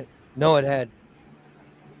 All right. No, it had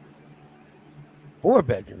 4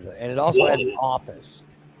 bedrooms, and it also had an office,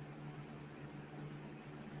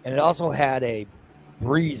 and it also had a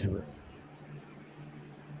breeze room.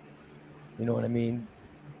 You know what I mean?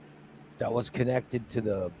 That was connected to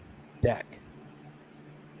the deck.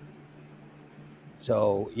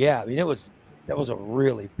 So yeah, I mean that was a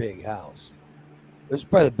really big house. It was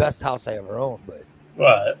probably the best house I ever owned, but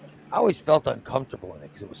right. I always felt uncomfortable in it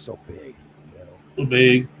because it was so big. So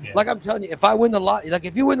big. Yeah. Like I'm telling you, if I win the like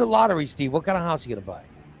if you win the lottery, Steve, what kind of house are you gonna buy?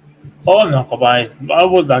 Oh, I'm not gonna buy. I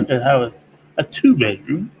would like to have a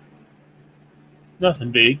 2-bedroom.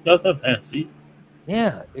 Nothing big, nothing fancy.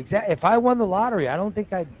 Yeah, exactly. If I won the lottery, I don't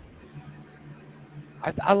think I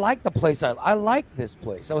like the place. I like this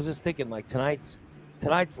place. I was just thinking, like tonight's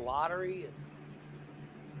lottery is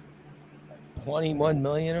like 21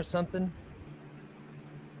 million or something.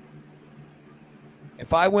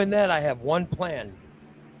 If I win that, I have one plan.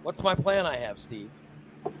 What's my plan I have, Steve?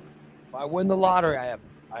 If I win the lottery,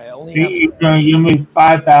 You're gonna give me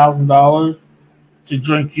 $5,000 to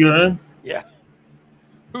drink urine? Yeah.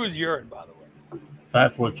 Who's urine, by the way?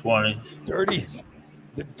 5-4-20s.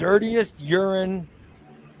 The dirtiest urine.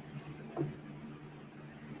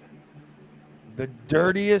 The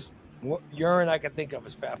dirtiest urine I can think of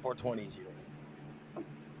is Fat 420's urine.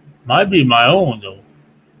 Might be my own though.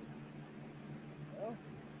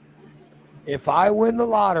 If I win the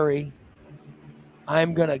lottery,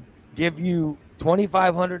 I'm gonna give you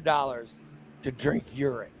 $2,500 to drink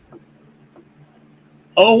urine.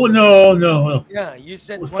 Oh no! Yeah, you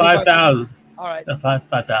said 5,000. All right,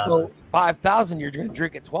 5,000. So 5,000, you're gonna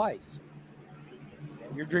drink it twice.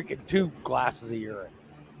 You're drinking 2 glasses of urine.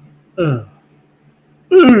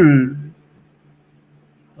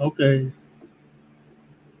 Okay.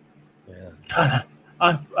 Yeah. God,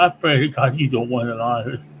 I pray to God you don't win the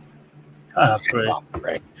lottery. I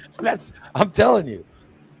pray. I'm telling you.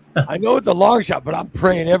 I know it's a long shot, but I'm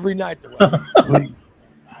praying every night.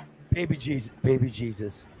 Baby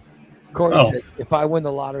Jesus. Corey says, if I win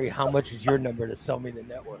the lottery, how much is your number to sell me the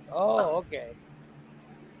network? Oh, okay.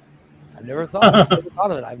 I've never thought of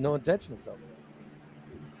it. I have no intention of selling it.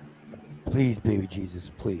 Please, baby Jesus,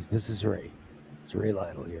 please. This is Ray. It's Ray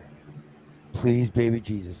Lytle here. Please, baby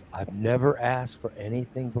Jesus. I've never asked for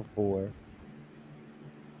anything before.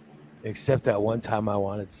 Except that one time I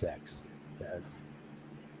wanted sex.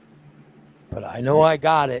 But I know I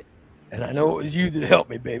got it, and I know it was you that helped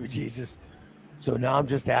me, baby Jesus. So now I'm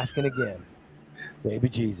just asking again. Baby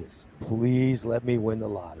Jesus, please let me win the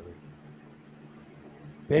lottery.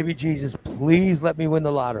 Baby Jesus, please let me win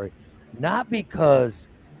the lottery. Not because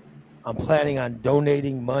I'm planning on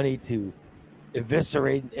donating money to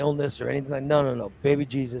eviscerate an illness or anything like that. No. Baby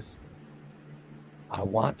Jesus, I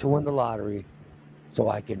want to win the lottery so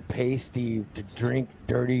I can pay Steve to drink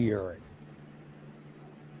dirty urine.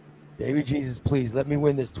 Baby Jesus, please let me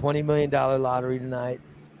win this $20 million lottery tonight.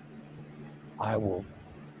 I will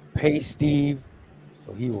pay Steve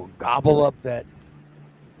so he will gobble up that,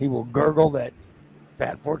 he will gurgle that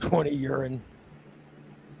Fat 420 urine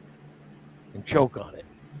and choke on it.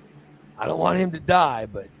 I don't want him to die,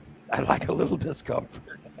 but I like a little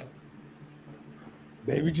discomfort.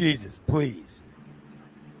 Baby Jesus, please.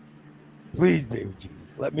 Please, baby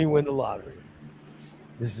Jesus, let me win the lottery.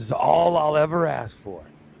 This is all I'll ever ask for.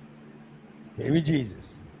 Baby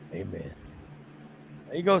Jesus, amen.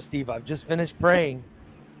 There you go, Steve. I've just finished praying.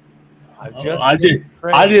 I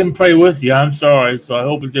didn't pray with you. I'm sorry, so I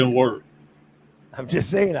hope it didn't work. I'm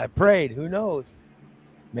just saying, I prayed. Who knows?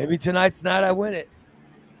 Maybe tonight's night I win it.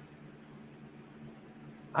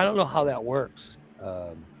 I don't know how that works.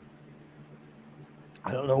 I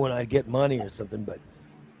don't know when I get money or something, but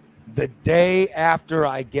the day after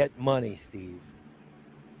I get money, Steve.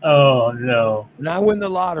 Oh, no. When I win the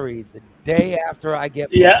lottery, the day after I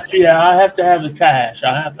get money. Yeah, I have to have the cash.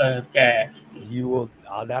 I have to have cash. You will.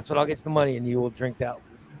 That's what I'll get you the money, and you will drink that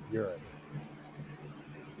urine.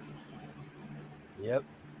 Yep.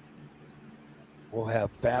 We'll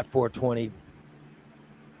have Fat 420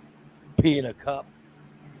 pee in a cup.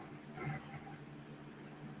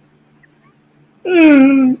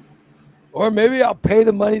 Or maybe I'll pay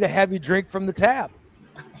the money to have you drink from the tap.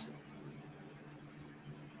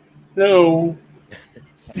 No.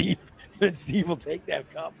 Steve will take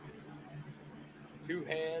that cup. 2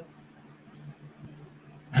 hands.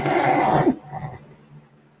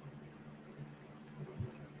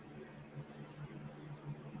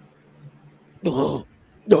 And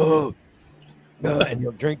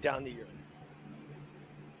he'll drink down the urine.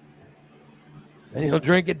 And he'll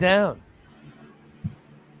drink it down.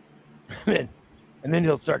 And then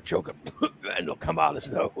he'll start choking. And it'll come out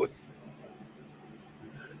his nose.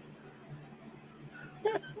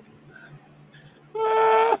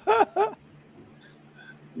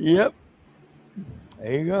 Yep.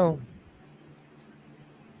 There you go.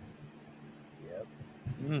 Yep.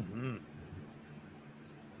 Mm-hmm.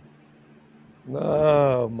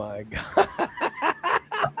 Oh, my God.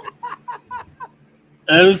 I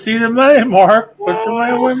don't see the money, Mark. What's the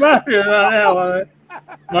money with Mark?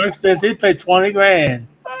 Mark says he'd pay $20,000.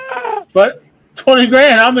 But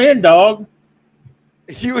 $20,000, I'm in, dog.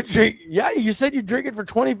 You would drink? Yeah, you said you'd drink it for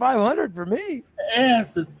 $2,500 for me. Yeah,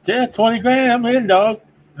 $20,000, I'm in, dog.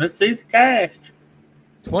 Let's see the cash.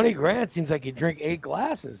 $20,000 seems like you drink 8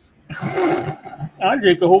 glasses. I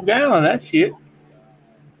drink a whole gallon of that shit.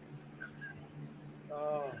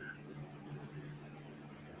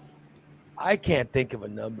 I can't think of a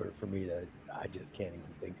number for me to. I just can't even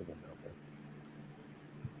think of a number.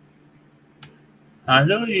 I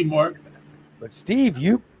know you, Mark. But Steve,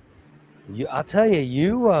 you I'll tell you,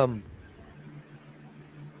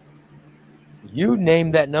 you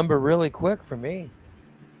named that number really quick for me.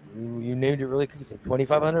 You named it really quick. You said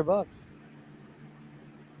 $2,500.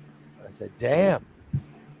 I said, "Damn."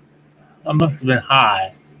 I must have been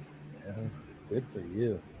high. Yeah, good for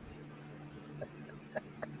you.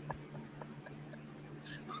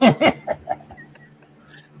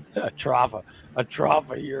 a trough of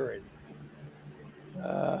urine.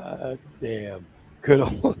 Damn. Good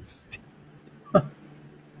old Steve.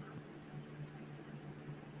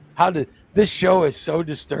 This show is so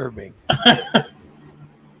disturbing. I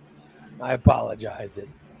apologize.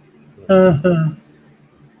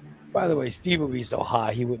 By the way, Steve would be so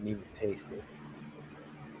high he wouldn't even taste it.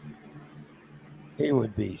 He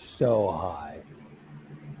would be so high.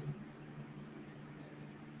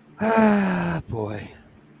 Ah, boy.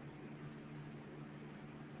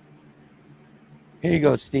 Here you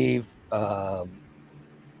go, Steve. A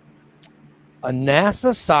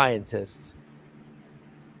NASA scientist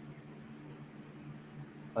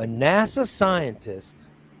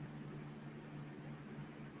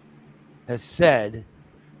has said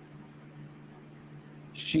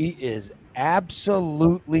she is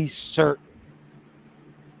absolutely certain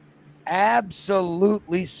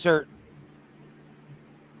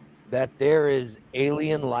that there is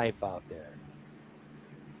alien life out there.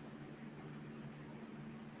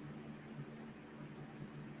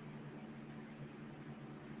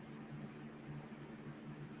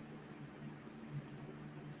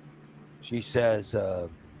 She says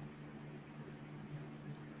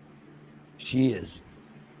she is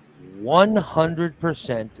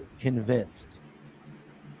 100% convinced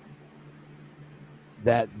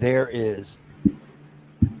that there is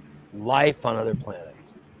life on other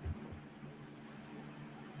planets.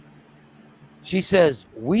 She says,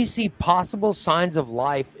 we see possible signs of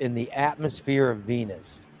life in the atmosphere of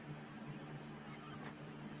Venus,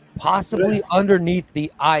 possibly underneath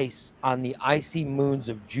the ice on the icy moons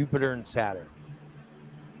of Jupiter and Saturn.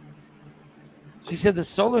 She said the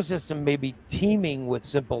solar system may be teeming with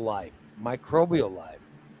simple life, microbial life.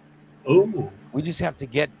 Oh. We just have to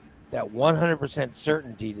get that 100%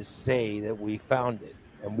 certainty to say that we found it,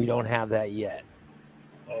 and we don't have that yet.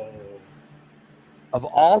 Oh. Of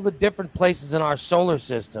all the different places in our solar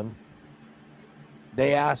system,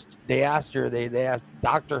 they asked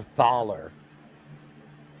Dr. Thaler,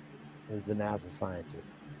 who's the NASA scientist.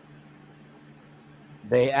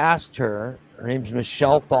 They asked her name's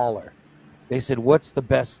Michelle Thaler. They said, what's the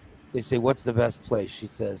best place?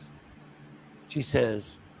 She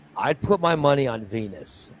says, I'd put my money on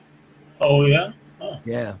Venus. Oh, yeah? Oh.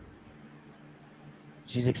 Yeah.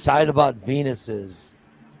 She's excited about Venus's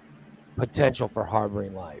potential for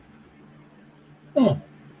harboring life. Oh.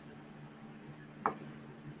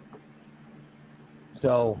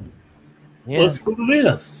 So, yeah. Let's go to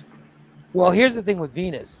Venus. Well, here's the thing with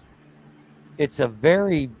Venus. It's a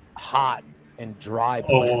very hot and dry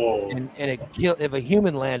planet. Oh. And if a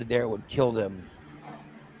human landed there, it would kill them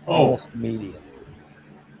almost immediately.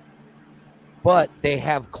 But they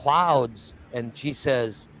have clouds, and she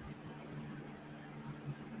says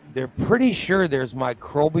they're pretty sure there's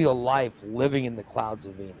microbial life living in the clouds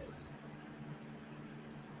of Venus.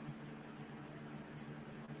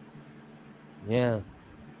 Yeah.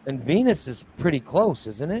 And Venus is pretty close,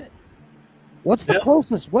 isn't it? What's the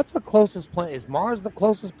closest planet? Is Mars the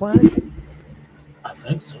closest planet? I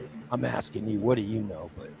think so. I'm asking you, what do you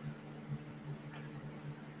know? But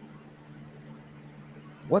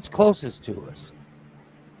what's closest to us?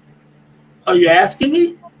 Are you asking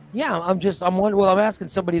me? Yeah, I'm wondering. Well, I'm asking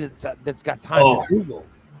somebody that's got time to Google.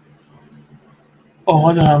 Oh,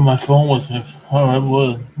 I don't have my phone with me. Oh, I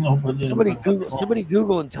would. No, but somebody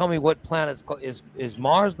Google and tell me what planet is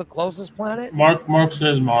Mars the closest planet? Mark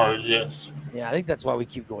says Mars, yes. Yeah, I think that's why we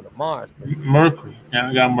keep going to Mars. Mercury. Yeah,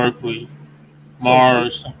 I got Mercury.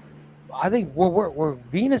 Mars. So, I think we're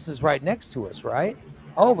Venus is right next to us, right?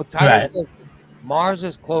 Oh, but Tyler said Mars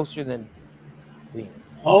is closer than Venus.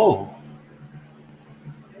 Oh.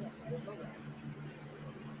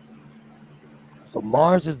 So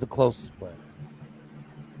Mars is the closest planet.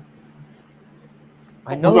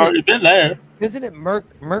 I know. We've already been there. Isn't it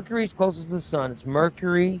Mercury's closest to the sun? It's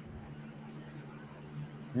Mercury,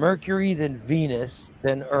 then Venus,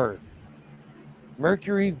 then Earth.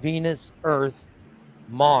 Mercury, Venus, Earth,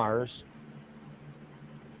 Mars,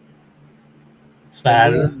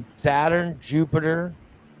 Saturn, Jupiter,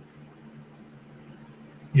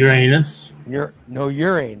 Uranus.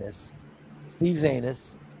 Uranus. Steve's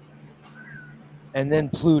anus. And then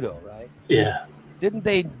Pluto, right? Yeah. Didn't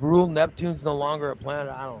they rule Neptune's no longer a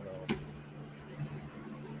planet? I don't know.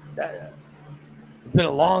 It's been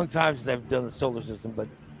a long time since I've done the solar system, but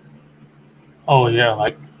oh yeah,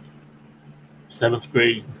 like 7th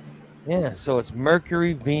grade. Yeah, so it's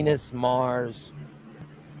Mercury, Venus, Mars.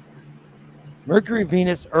 Mercury,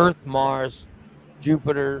 Venus, Earth, Mars,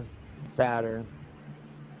 Jupiter, Saturn,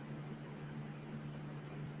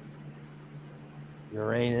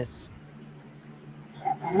 Uranus.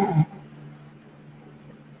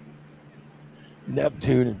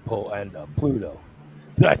 Neptune and Pluto.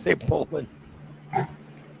 Did I say Poland?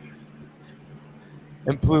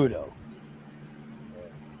 And Pluto.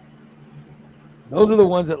 Those are the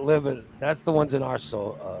ones that live in. That's the ones in our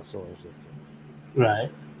solar system.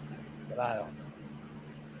 Right. But I don't know.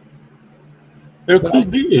 There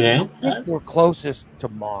could be, yeah. I think we're closest to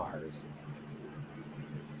Mars.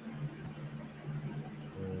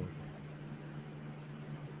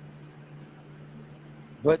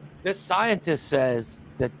 But this scientist says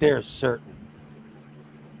that they're certain.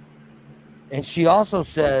 And she also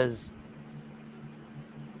said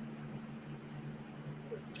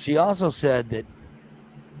that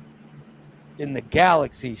in the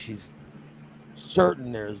galaxy, she's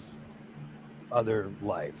certain there's other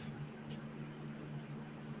life.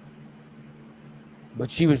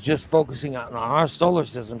 But she was just focusing on our solar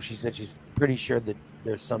system. She said she's pretty sure that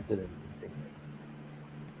there's something in this.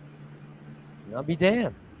 I'll be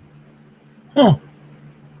damned. Huh.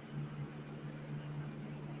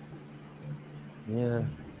 Yeah.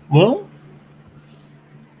 Well,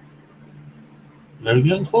 they're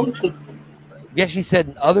getting closer. Yeah, she said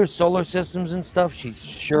in other solar systems and stuff, she's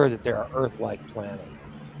sure that there are Earth-like planets.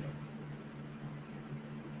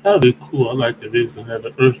 That would be cool. I'd like to visit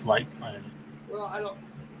another Earth-like planet. Well,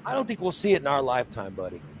 I don't think we'll see it in our lifetime,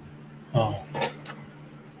 buddy. Oh.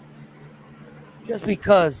 Just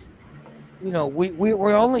because, we're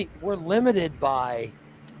limited by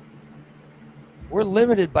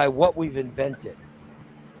what we've invented.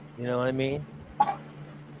 You know what I mean?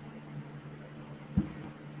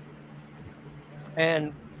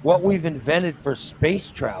 And what we've invented for space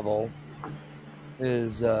travel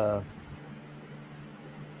is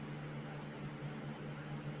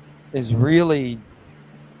really,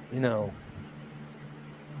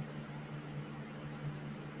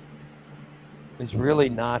 is really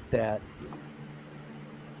not that.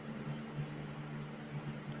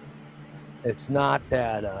 It's not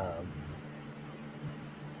that.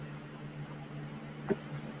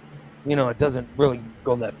 It doesn't really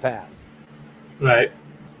go that fast. Right.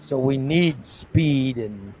 So we need speed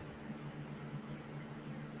and,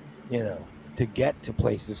 to get to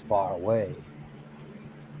places far away.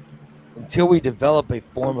 Until we develop a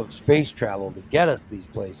form of space travel to get us these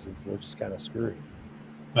places, we're just kind of screwed.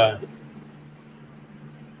 Right.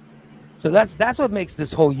 So that's what makes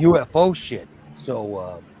this whole UFO shit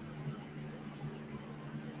so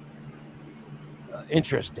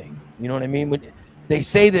interesting. You know what I mean? When they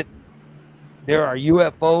say that there are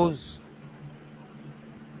UFOs,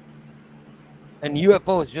 and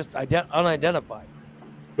UFO is just unidentified.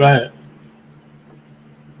 Right.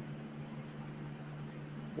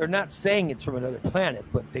 They're not saying it's from another planet,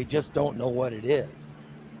 but they just don't know what it is.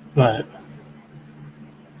 Right.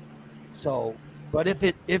 So, but if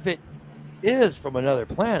it is from another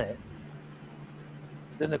planet,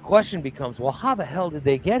 then the question becomes, well, how the hell did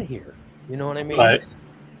they get here? You know what I mean? Right.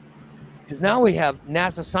 Because now we have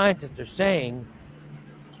NASA scientists are saying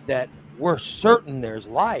that we're certain there's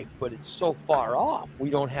life, but it's so far off, we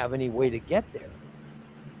don't have any way to get there.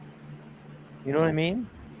 You know what I mean?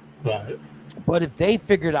 Right. But if they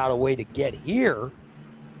figured out a way to get here,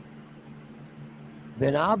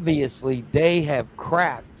 then obviously they have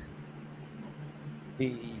cracked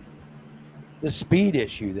the speed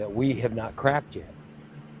issue that we have not cracked yet.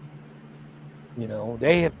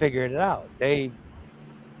 They have figured it out. They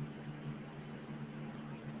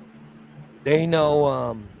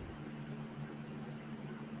know,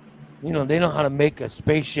 they know how to make a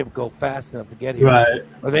spaceship go fast enough to get here. Right.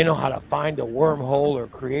 Or they know how to find a wormhole or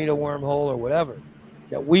create a wormhole or whatever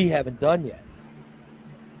that we haven't done yet.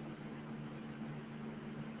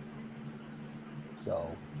 So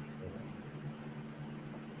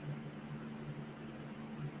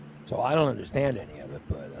I don't understand any of it,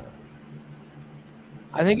 but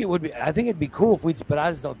I think it'd be cool if but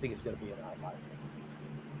I just don't think it's going to be in our lifetime.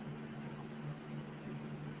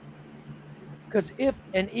 Because if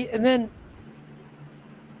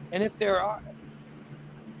there are,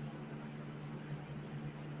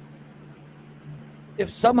 if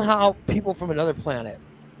somehow people from another planet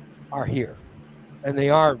are here, and they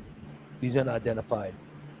are these unidentified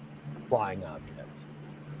flying objects,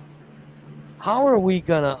 how are we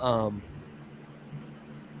gonna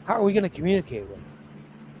communicate with them?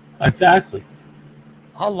 Exactly.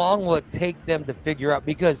 How long will it take them to figure out?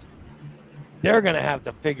 Because they're gonna have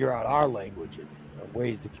to figure out our languages or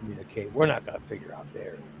ways to communicate. We're not gonna figure out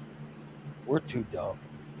theirs. We're too dumb.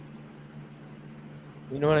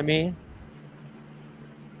 You know what I mean?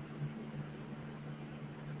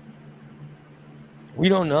 We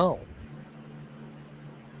don't know.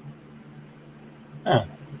 Huh.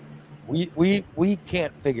 We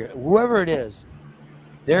can't figure it. Whoever it is,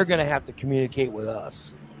 they're going to have to communicate with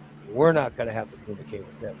us. We're not going to have to communicate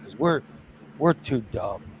with them because we're too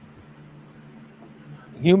dumb.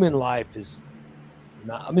 Human life is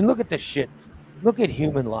not. I mean, look at the shit. Look at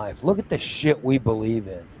human life. Look at the shit we believe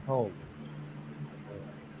in. Oh,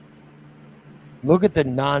 look at the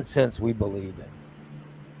nonsense we believe in.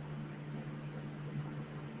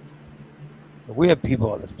 We have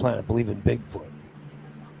people on this planet believe in Bigfoot.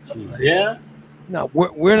 Jeez. Yeah. No,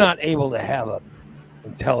 we're not able to have a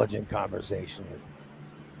intelligent conversation with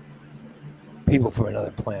people from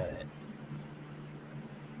another planet.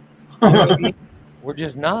 You know what I mean? We're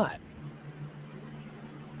just not.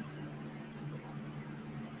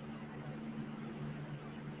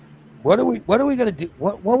 What are we gonna do?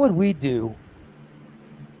 What would we do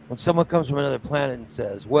when someone comes from another planet and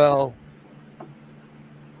says, "Well,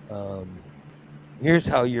 here's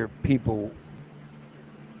how your people.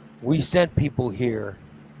 We sent people here.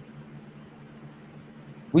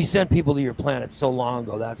 We sent people to your planet so long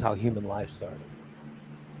ago. That's how human life started."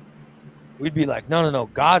 we'd be like, no,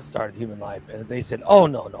 God started human life. And if they said, oh,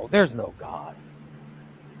 no, there's no God.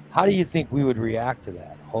 How do you think we would react to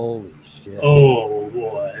that? Holy shit. Oh,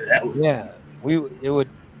 boy.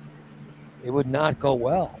 It would not go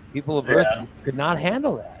well. People of Earth could not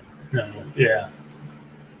handle that. No, yeah.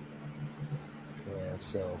 Yeah,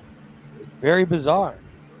 so it's very bizarre.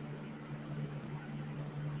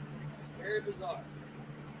 Very bizarre.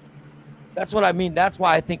 That's what I mean. That's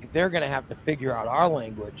why I think they're going to have to figure out our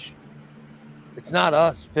language. It's not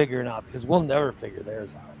us figuring out, because we'll never figure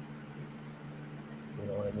theirs out. You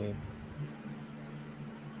know what I mean?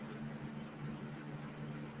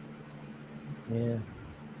 Yeah.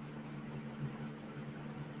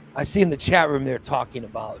 I see in the chat room they're talking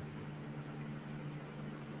about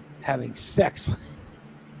having sex.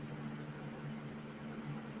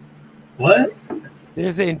 What?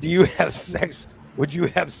 They're saying, do you have sex? Would you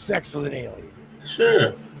have sex with an alien?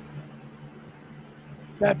 Sure.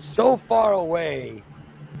 That's so far away.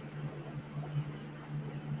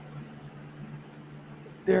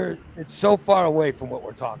 It's so far away from what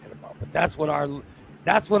we're talking about. But that's what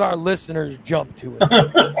our listeners jump to.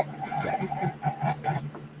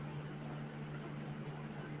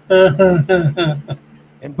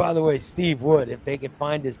 And by the way, Steve Wood, if they could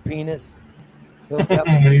find his penis,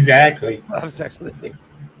 exactly. He'll have sex with him.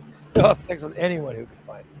 He'll have sex with anyone who can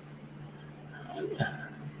find it.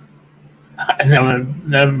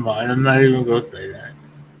 Never mind. I'm not even going to say that.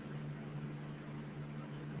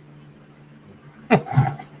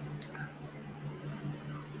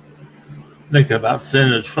 Think about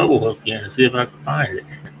sending a trouble hook in and see if I can find it.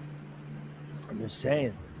 I'm just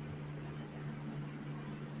saying.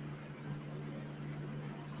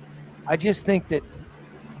 I just think that,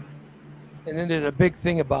 and then there's a big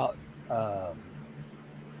thing about,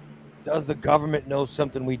 does the government know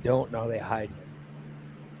something we don't? Now they hide it.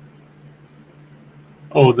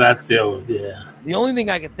 Oh, that's it. Yeah. The only thing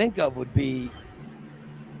I could think of would be,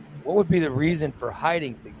 what would be the reason for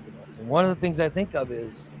hiding things from us? And one of the things I think of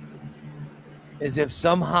is if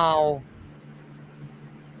somehow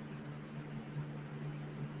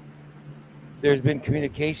there's been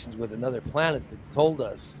communications with another planet that told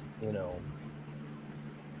us,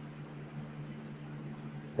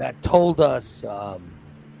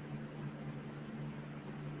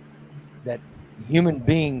 that human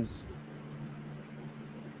beings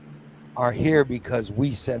are here because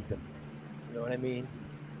we sent them. You know what I mean?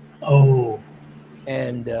 Oh.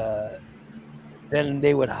 And then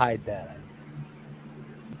they would hide that.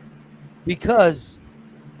 Because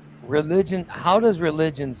religion, how does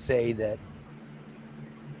religion say that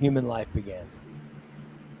human life began?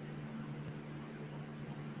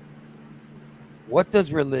 What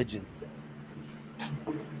does religion say?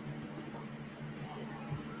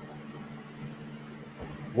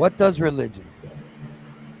 What does religion say?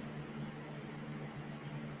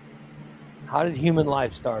 How did human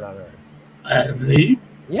life start on Earth? Adam and Eve?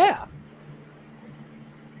 Yeah.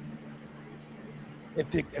 If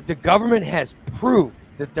the government has proof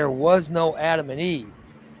that there was no Adam and Eve,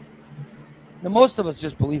 now most of us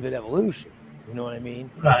just believe in evolution. You know what I mean?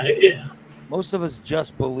 Right, yeah. Most of us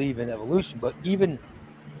just believe in evolution, but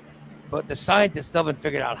the scientists still haven't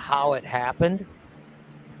figured out how it happened.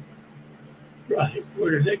 Right.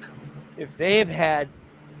 Where did they come from? If they've had,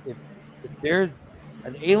 if there's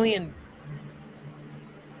an alien,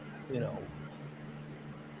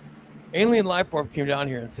 alien life form came down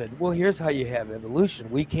here and said, well, here's how you have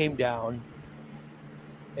evolution. We came down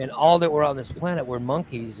and all that were on this planet were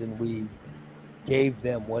monkeys and we gave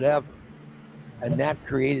them whatever. And that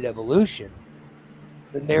created evolution.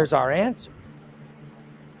 Then there's our answer.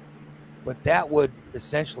 But that would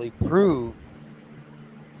essentially prove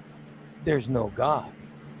there's no God.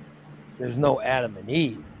 There's no Adam and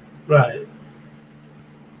Eve. Right.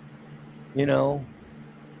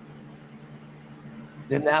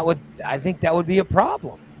 Then I think that would be a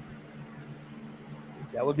problem.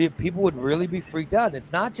 People would really be freaked out. And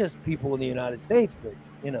it's not just people in the United States, but,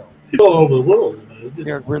 people all over the world.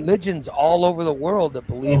 There are religions all over the world that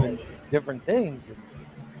believe in different things. And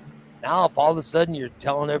now, if all of a sudden you're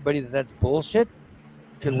telling everybody that that's bullshit,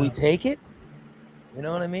 can we take it? You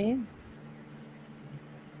know what I mean?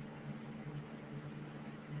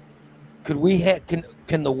 Could we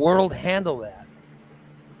can the world handle that?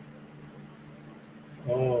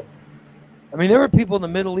 Oh. I mean, there were people in the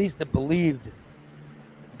Middle East that believed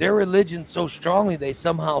their religion so strongly they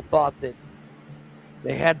somehow thought that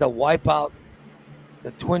they had to wipe out the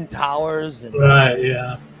Twin Towers and right,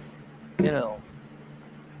 yeah.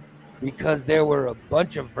 Because there were a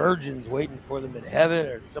bunch of virgins waiting for them in heaven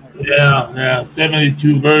or something. Yeah,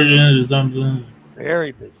 72 virgins or something.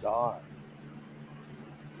 Very bizarre.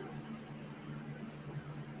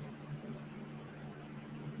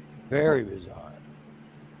 Very bizarre.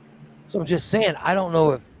 So I'm just saying, I don't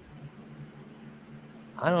know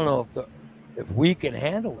if we can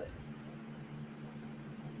handle it.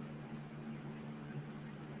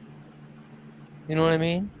 You know what I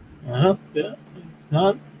mean? Yeah, it's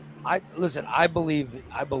not. I believe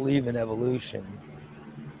in evolution,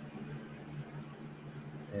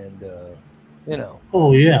 and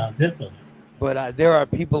Oh yeah, definitely. But there are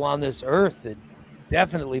people on this earth that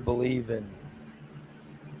definitely believe in,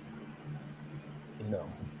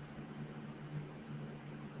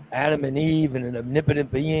 Adam and Eve and an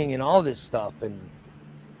omnipotent being and all this stuff, and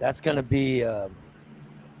that's going to be.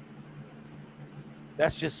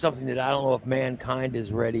 That's just something that I don't know if mankind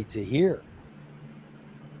is ready to hear.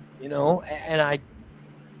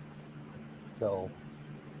 So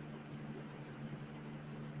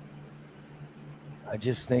I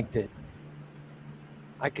just think that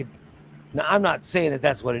I could. Now, I'm not saying that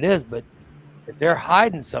that's what it is, but if they're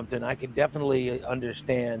hiding something, I could definitely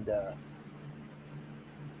understand.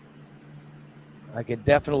 I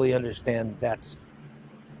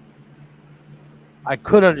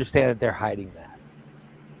could understand that they're hiding that.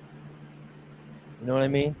 You know what I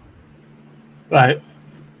mean? Right.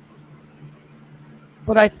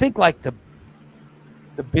 But I think like the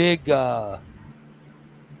big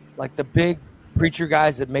preacher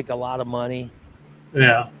guys that make a lot of money.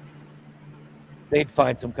 Yeah. They'd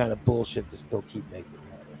find some kind of bullshit to still keep making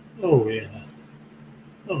money. Oh yeah.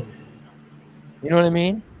 Oh yeah. You know what I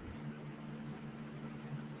mean?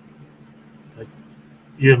 Like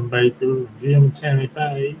Jim Baker, Jim Tammy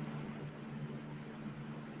Faye.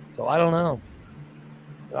 So I don't know.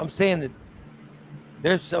 I'm saying that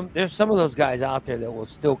there's some of those guys out there that will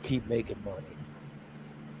still keep making money.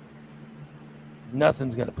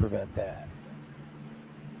 Nothing's going to prevent that.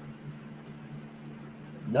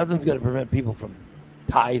 Nothing's going to prevent people from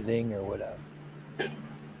tithing or whatever.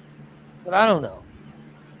 But I don't know.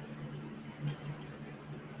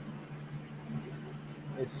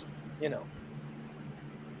 It's,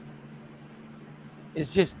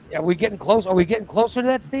 it's just, are we getting close? Are we getting closer to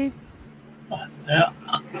that, Steve? Yeah.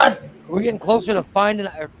 Are we getting closer to finding,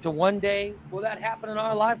 to one day? Will that happen in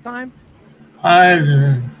our lifetime?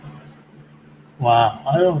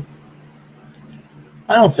 Wow.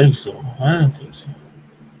 I don't think so. Not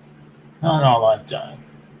in our lifetime.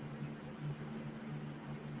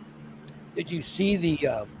 Did you see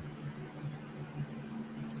the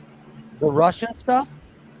Russian stuff?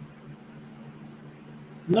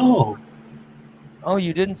 No. Oh,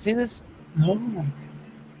 you didn't see this? No.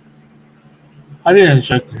 I didn't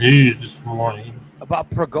check the news this morning. About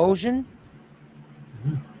Prigozhin?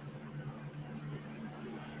 Mm-hmm.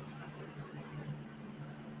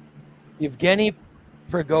 Yevgeny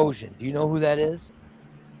Prigozhin. Do you know who that is?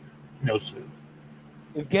 No, sir.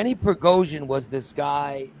 Yevgeny Prigozhin was this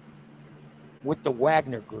guy with the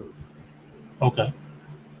Wagner Group. Okay.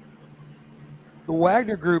 The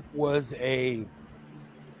Wagner Group was a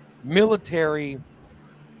military,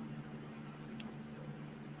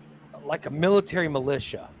 like a military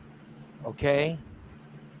militia, okay?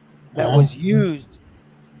 That was used.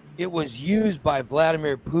 It was used by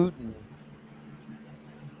Vladimir Putin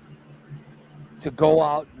to go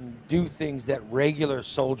out and do things that regular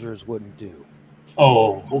soldiers wouldn't do.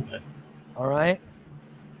 Oh, okay. All right?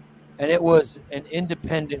 And it was an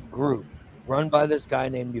independent group run by this guy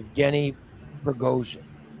named Yevgeny Prigozhin.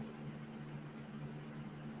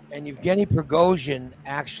 And Yevgeny Prigozhin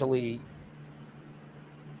actually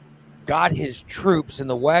got his troops in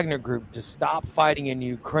the Wagner Group to stop fighting in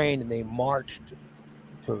Ukraine, and they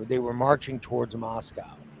were marching towards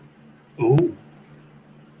Moscow. Ooh.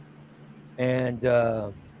 And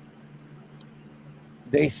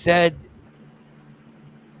they said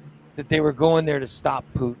that they were going there to stop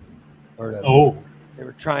Putin, they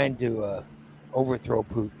were trying to overthrow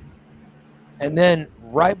Putin. And then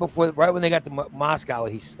right when they got to Moscow,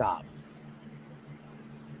 he stopped.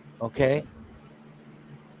 Okay.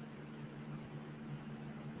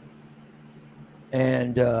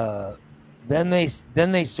 And then they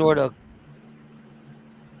sort of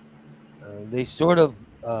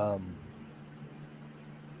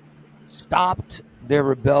stopped their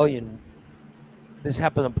rebellion. This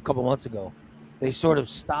happened a couple months ago. They sort of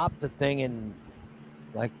stopped the thing, and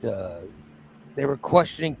they were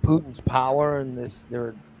questioning Putin's power, and they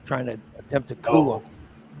were trying to attempt a coup. Oh.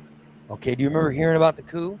 Okay, do you remember hearing about the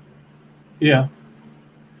coup? Yeah.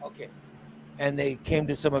 Okay. And they came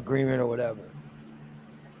to some agreement or whatever.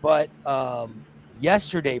 But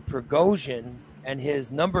yesterday, Prigozhin and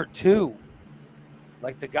his number two,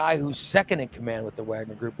 like the guy who's second in command with the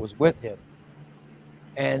Wagner Group, was with him.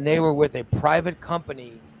 And they were with a private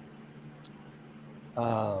company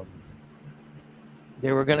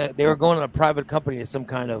They were going on a private company to some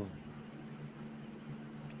kind of.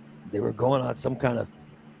 They were going on some kind of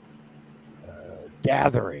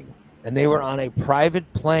gathering, and they were on a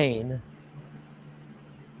private plane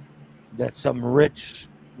that some rich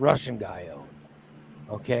Russian guy owned.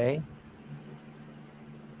 Okay.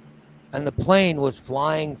 And the plane was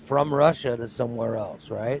flying from Russia to somewhere else,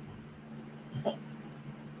 right?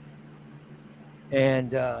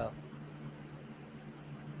 And the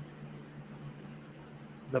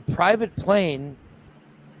private plane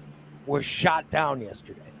was shot down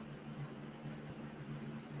yesterday.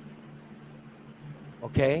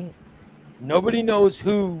 Okay? Nobody knows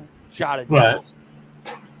who shot it down. Right.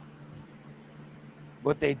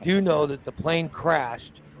 But they do know that the plane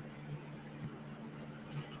crashed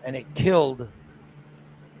and it killed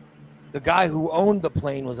the guy who owned the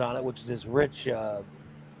plane was on it, which is this rich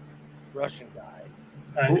Russian guy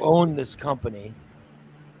who owned this company.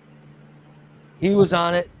 He was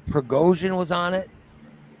on it. Prigozhin was on it.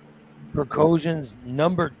 Prigozhin's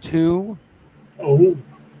number 2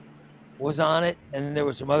 was on it. And then there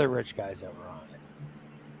were some other rich guys that were on it.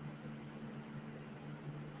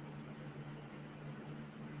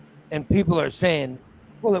 And people are saying,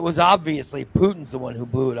 well, it was obviously Putin's the one who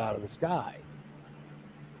blew it out of the sky.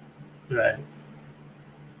 Right.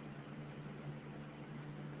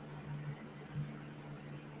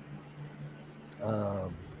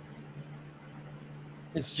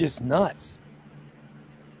 It's just nuts.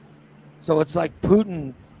 So it's like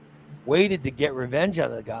Putin waited to get revenge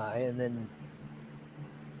on the guy and then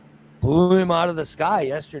blew him out of the sky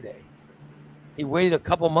yesterday. He waited a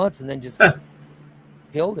couple months and then just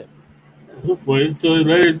killed him. Wait until he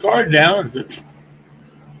laid his guard down.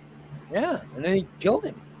 Yeah, and then he killed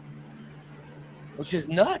him, which is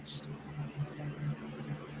nuts.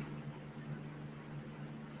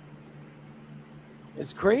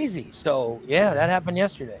 It's crazy. So, yeah, that happened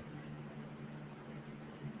yesterday.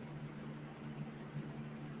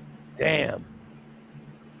 Damn.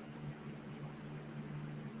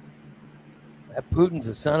 That Putin's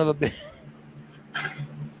a son of a bitch.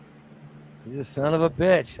 He's a son of a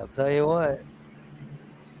bitch, I'll tell you what.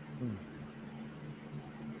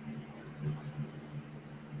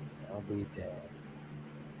 I'll be damned.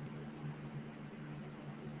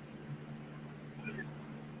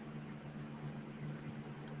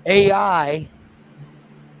 AI,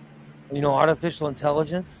 artificial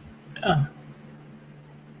intelligence. Yeah.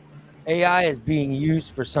 AI is being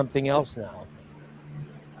used for something else now.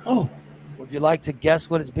 Oh. Would you like to guess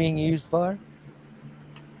what it's being used for?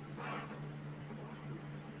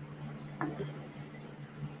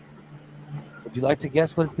 Would you like to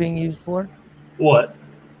guess what it's being used for? What?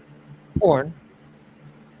 Porn.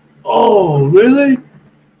 Oh, really?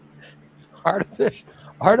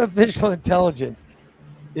 Artificial intelligence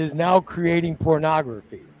is now creating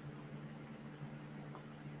pornography.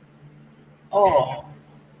 Oh.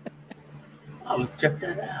 I will check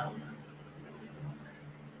that out.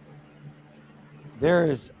 There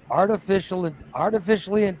is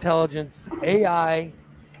artificially intelligence, AI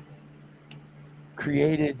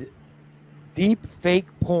created deep fake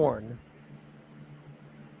porn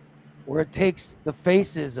where it takes the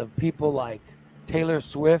faces of people like Taylor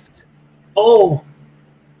Swift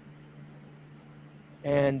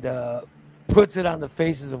and puts it on the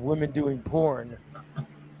faces of women doing porn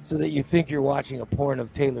so that you think you're watching a porn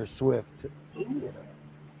of Taylor Swift.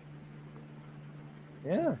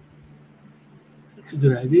 Yeah. That's a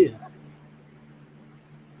good idea.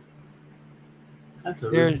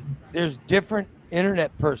 There's different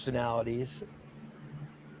internet personalities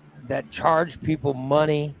that charge people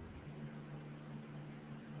money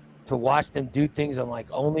to watch them do things on like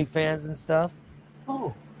OnlyFans and stuff.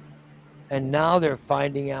 Oh. And now they're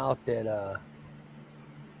finding out that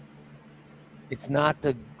it's not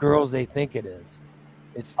the girls they think it is.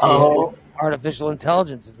 It's the artificial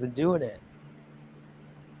intelligence that's been doing it.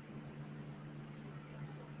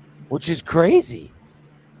 Which is crazy.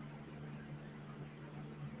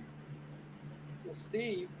 So,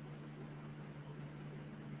 Steve,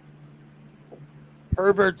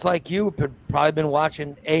 perverts like you have probably been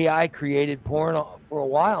watching AI-created porn for a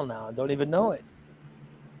while now and don't even know it.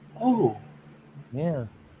 Oh. Yeah.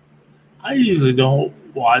 I usually don't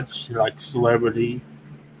watch like celebrity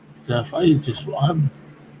stuff. I'm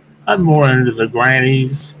more into the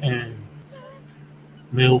grannies and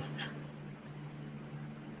MILF.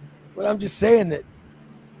 But I'm just saying that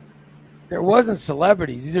there wasn't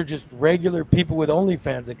celebrities. These are just regular people with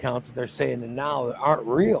OnlyFans accounts that they're saying that now aren't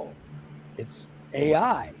real. It's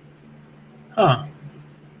AI. Huh.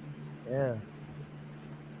 Yeah.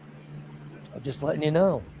 I'm just letting you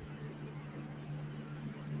know.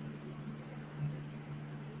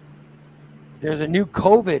 There's a new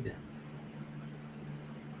COVID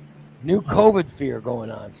fear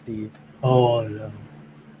going on, Steve. Oh, yeah.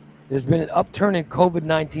 There's been an upturn in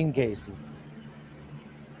COVID-19 cases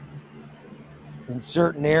in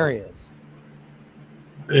certain areas.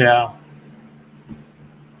 Yeah.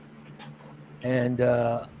 And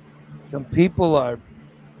some people are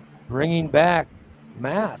bringing back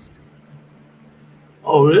masks.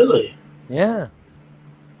 Oh, really? Yeah.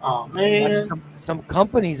 Oh, man. Like some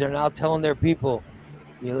companies are now telling their people,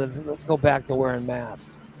 let's go back to wearing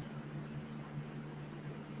masks.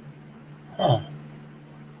 Huh.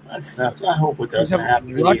 That sucks. I hope it doesn't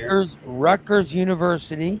happen again. Rutgers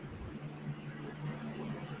University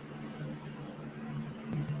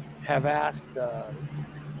have asked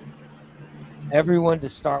everyone to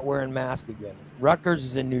start wearing masks again. Rutgers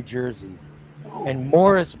is in New Jersey, and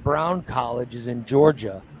Morris Brown College is in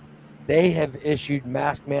Georgia. They have issued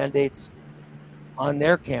mask mandates on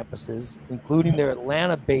their campuses, including their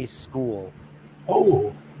Atlanta-based school.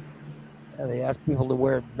 Oh. Yeah, they asked people to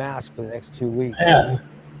wear masks for the next 2 weeks. Yeah.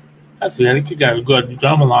 That's the other kid got a good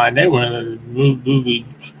drum line. They were in the movie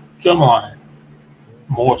drum line.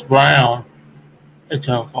 Morris Brown. They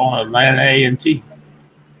took on Atlanta A&T.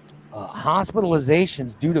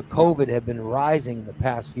 Hospitalizations due to COVID have been rising in the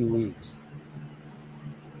past few weeks.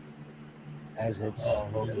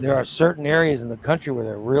 There are certain areas in the country where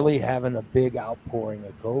they're really having a big outpouring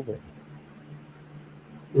of COVID.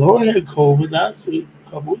 Lori had COVID last week, a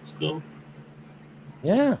couple weeks ago.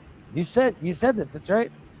 Yeah, you said that. That's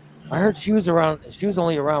right. I heard she was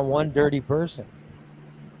only around one dirty person.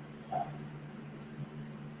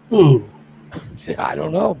 Who? I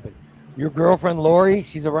don't know, but your girlfriend Lori,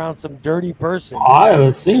 she's around some dirty person. I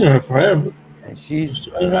haven't seen her forever. And she's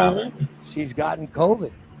gotten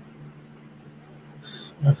COVID.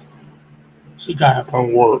 She got it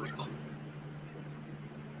from work.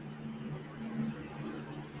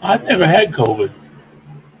 I've never had COVID.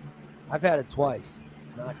 I've had it twice.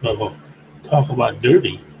 Talk about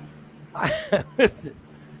dirty. Listen,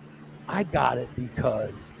 I got it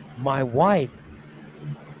because my wife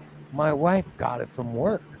got it from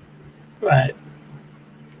work. Right.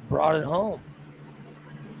 Brought it home.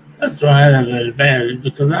 That's why I have an advantage,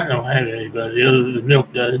 because I don't have anybody other than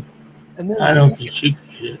Milk does. And then I don't see cheap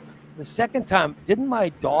shit. The second time, didn't my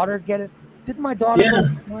daughter get it? Didn't my daughter go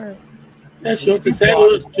somewhere? Yeah, she went to St.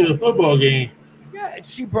 Louis to a football game. Yeah, and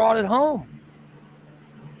she brought it home.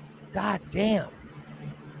 God damn.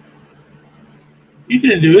 You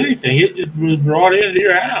didn't do anything. It just was brought into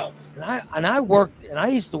your house. And I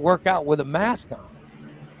used to work out with a mask on.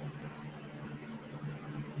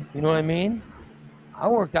 You know what I mean? I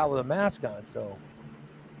worked out with a mask on, so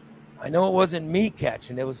I know it wasn't me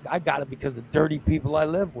catching. I got it because of the dirty people I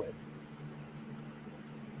live with.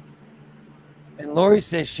 And Lori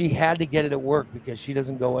says she had to get it at work because she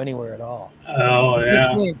doesn't go anywhere at all. Oh,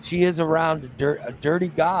 yeah. She is around a dirty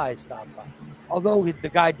guy stopped by. Although the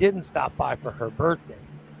guy didn't stop by for her birthday.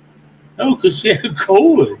 No, because she had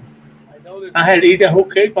COVID. I had to eat that whole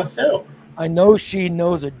cake myself. I know she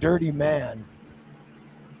knows a dirty man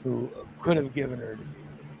who could have given her disease.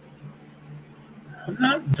 I'm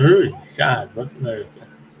not dirty. God, what's America?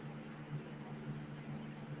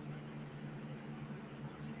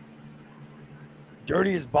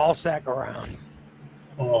 Dirtiest ball sack around.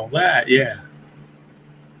 Oh, that, yeah.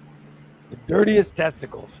 The dirtiest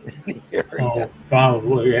testicles in the area. Oh,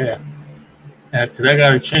 probably, yeah. Yeah, because I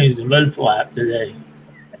got to change the mud flap today.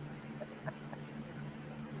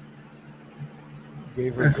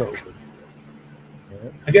 Gave her COVID.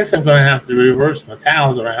 I guess I'm going to have to reverse my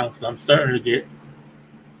towels around because I'm starting to get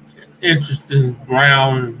interesting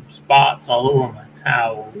brown spots all over my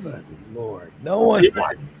towels. Good Lord. No one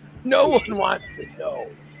wants to know.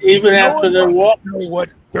 Even after they're walking. Know what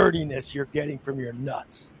dirtiness you're getting from your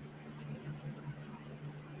nuts.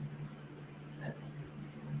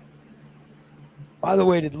 By the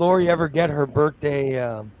way, did Lori ever get her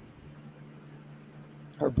birthday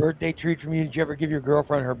treat from you? Did you ever give your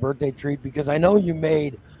girlfriend her birthday treat? Because I know you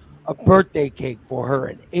made a birthday cake for her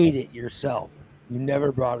and ate it yourself. You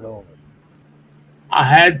never brought it over. I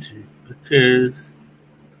had to because...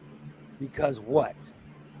 Because what?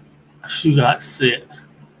 She got sick.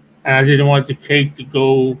 And I didn't want the cake to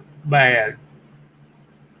go bad.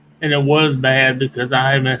 And it was bad because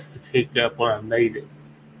I messed the cake up when I made it.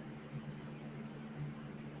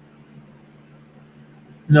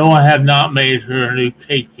 No, I have not made her a new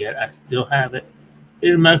cake yet. I still have it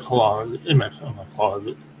in my closet, in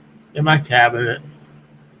my cabinet,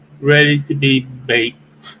 ready to be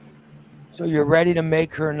baked. So you're ready to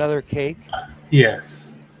make her another cake?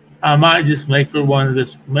 Yes. I might just make her one of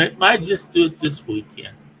this. Might just do it this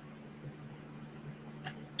weekend.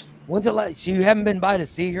 When's the last? So you haven't been by to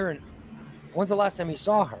see her, and when's the last time you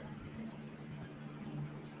saw her?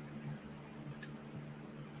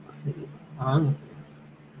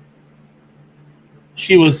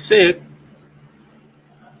 She was sick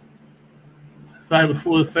right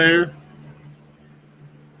before the fair.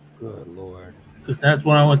 Good Lord. Because that's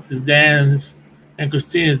when I went to Dan's and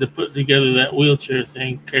Christina's to put together that wheelchair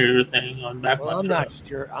thing, carrier thing on back of my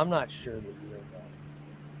truck. I'm not sure that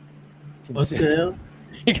you're What the hell?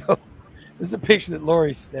 This is a picture that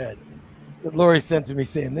Lori sent to me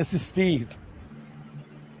saying, "This is Steve."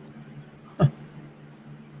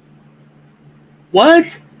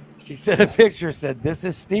 What? She sent a picture, said, "This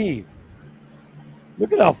is Steve."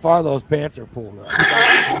 Look at how far those pants are pulled up.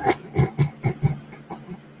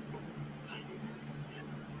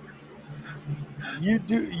 You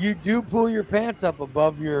do pull your pants up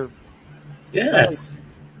above your Yes.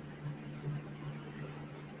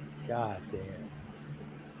 God damn.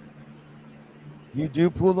 You do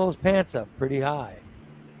pull those pants up pretty high.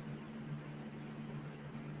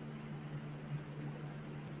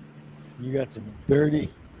 You got some dirty.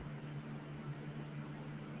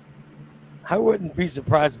 I wouldn't be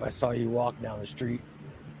surprised if I saw you walk down the street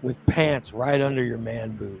with pants right under your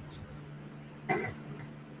man boots.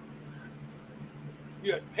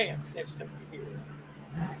 You had pants stitched up here.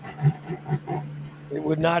 It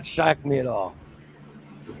would not shock me at all.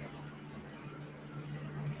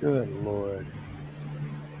 Good Lord.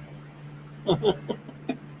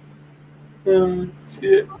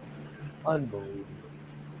 Shit. Unbelievable.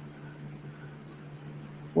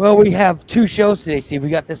 Well, we have 2 shows today, Steve. We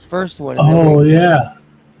got this first one. And yeah.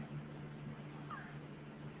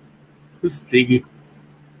 Stiggy.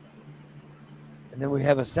 And then we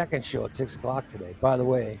have a second show at 6 o'clock today. By the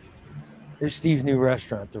way, there's Steve's new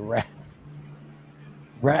restaurant, the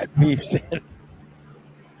Rat Beef Sandwich.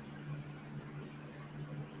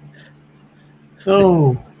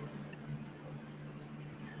 Oh.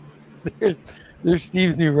 There's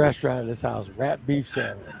Steve's new restaurant at his house, Rat Beef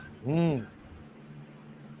Sandwich.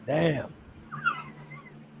 Damn.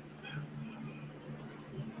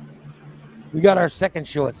 We got our second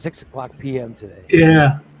show at 6 o'clock p.m. today.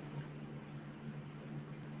 Yeah.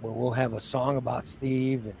 Where we'll have a song about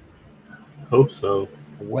Steve. And hope so.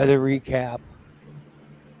 A weather recap.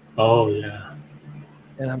 Oh, yeah.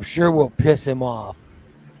 And I'm sure we'll piss him off.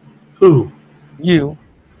 Who? You.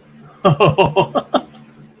 No,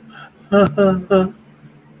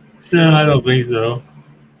 I don't think so.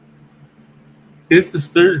 This is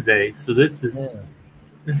Thursday, so this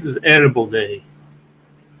is edible day.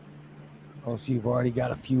 Oh, so you've already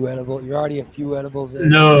got a few edibles. You're already a few edibles in?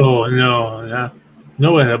 No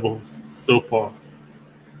edibles so far.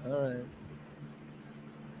 All right.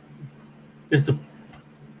 It's a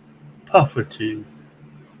puff or two.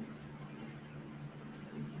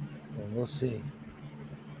 Well, we'll see.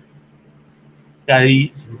 Gotta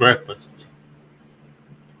eat some breakfast.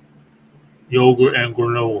 Yogurt and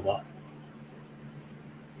granola.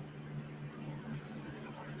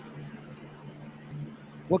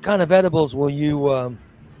 What kind of edibles will you?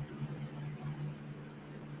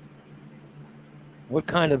 What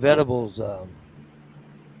kind of edibles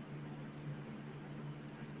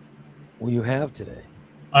will you have today?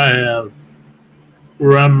 I have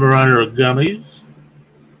rum runner gummies.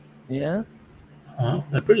 Yeah.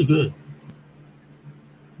 They're pretty good.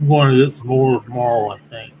 I'm going to get some more tomorrow, I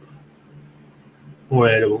think. More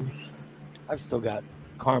edibles. I've still got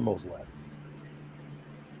caramels left,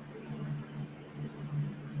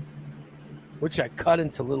 which I cut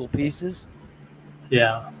into little pieces.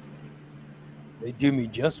 Yeah. They do me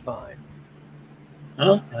just fine. As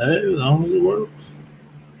long as it works.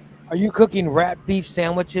 Are you cooking rat beef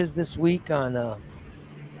sandwiches this week on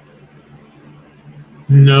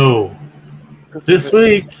No. This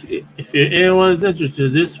week, if anyone's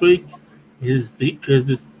interested, this week is because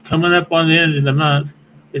it's coming up on the end of the month.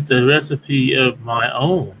 It's a recipe of my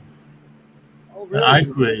own. Oh, really? I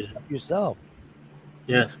created yourself.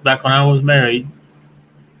 Yes, back when I was married,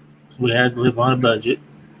 we had to live on a budget.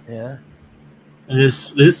 Yeah. And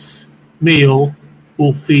this meal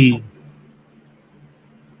will feed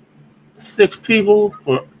 6 people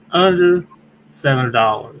for under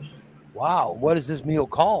 $7. Wow. What is this meal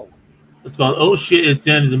called? It's called, oh shit, it's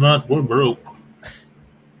the end of the month, we're broke.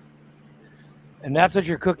 And that's what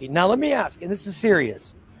you're cooking. Now let me ask, and this is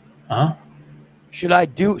serious. Huh?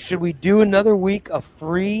 Should we do another week of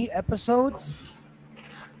free episodes?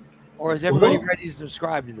 Or is everybody ready to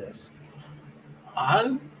subscribe to this?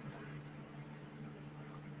 I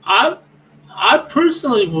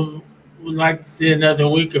personally would like to see another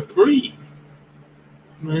week of free.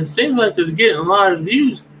 I mean, it seems like it's getting a lot of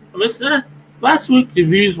views. I mean, last week the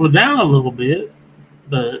views were down a little bit,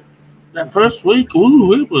 but that first week,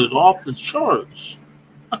 ooh, it was off the charts.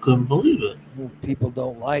 I couldn't believe it. Means people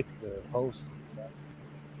don't like the host.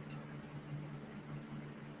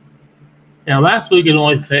 Now, last week it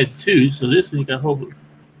only fed 2, so this week I hope it's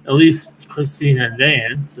at least Christina and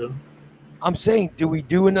Dan. So I'm saying, do we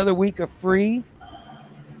do another week of free?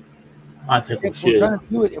 I think we If should.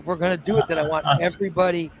 we're gonna do it, then I want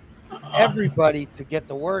everybody to get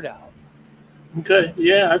the word out. Okay,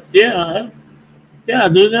 yeah.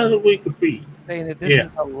 Do another week of free. Saying that this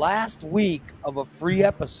is the last week of a free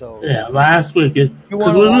episode. Yeah, last week. If you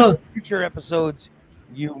want to watch future episodes,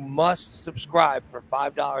 you must subscribe for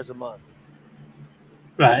 $5 a month.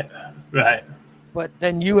 Right. But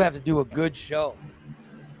then you have to do a good show.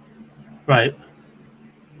 Right.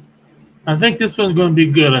 I think this one's going to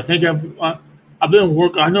be good. I think I've been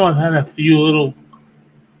working. I know I've had a few little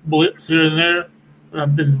blips here and there, but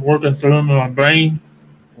I've been working through them in my brain,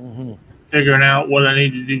 figuring out what I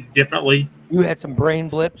need to do differently. You had some brain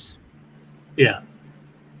blips? Yeah.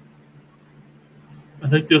 I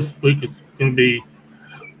think this week is going to be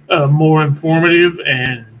more informative,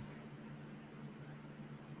 and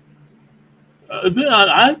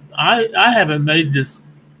I haven't made this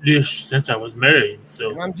dish since I was married.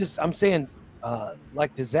 So I'm saying,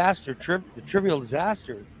 like the Trivial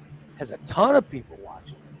Disaster has a ton of people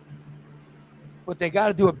watching, but they got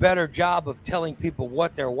to do a better job of telling people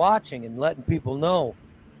what they're watching and letting people know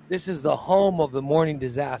this is the home of the Morning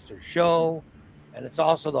Disaster show, and it's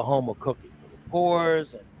also the home of Cooking for the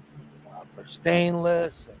Poors and for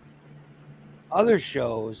Stainless and other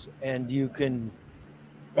shows, and you can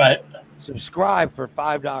subscribe for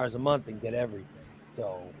 $5 a month and get everything.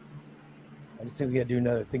 So I just think we got to do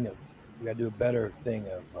another thing we got to do a better thing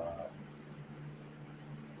of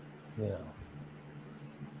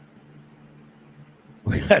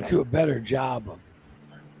we got to do a better job of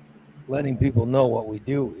letting people know what we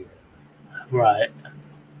do here. Right.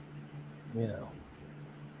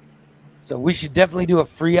 So we should definitely do a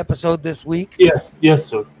free episode this week. Yes,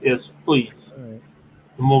 sir. Yes, please. All right.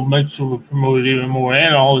 And we'll make sure we promote it even more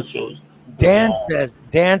and all the shows. Dan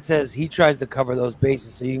says he tries to cover those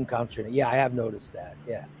bases so you can concentrate. Yeah, I have noticed that.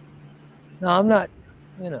 Yeah. No, I'm not.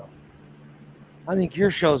 I think your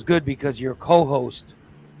show is good because you're co-host.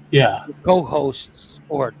 Yeah. Co-hosts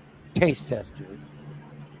or taste testers.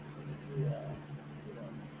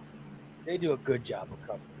 They do a good job of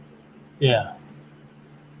covering. Yeah.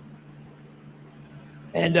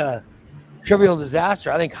 And Trivial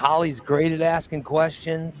Disaster, I think Holly's great at asking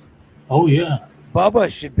questions. Oh, yeah.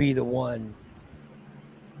 Bubba should be the one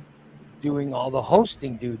doing all the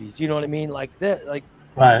hosting duties. You know what I mean? Like that, like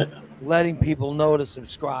letting people know to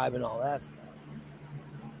subscribe and all that stuff.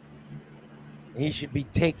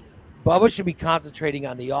 Bubba should be concentrating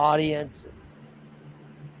on the audience,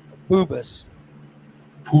 Boobus,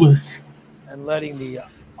 and letting the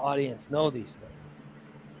audience know these things.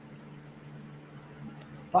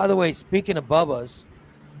 By the way, speaking of Bubba's,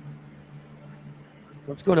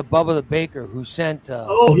 let's go to Bubba the Baker, who sent...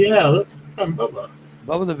 let's go from Bubba.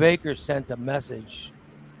 Bubba the Baker sent a message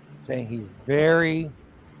saying he's very...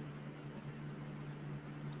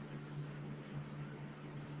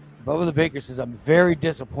 Bubba the Baker says, I'm very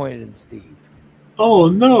disappointed in Steve. Oh,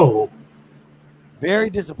 no. Very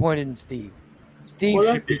disappointed in Steve. Steve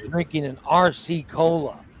should be drinking an RC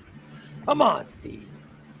Cola. Come on, Steve.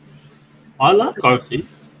 I like RC.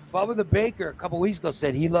 Bubba the Baker a couple weeks ago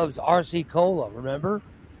said he loves RC Cola, remember?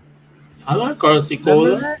 I like RC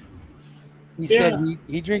Cola. He said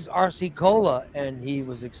he drinks RC Cola, and he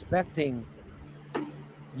was expecting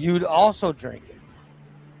you to also drink it.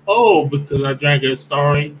 Oh, because I drank it at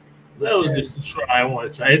Starry? That was just a try. I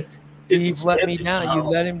want to try it. Steve let me down. You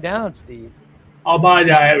let him down, Steve. I'll buy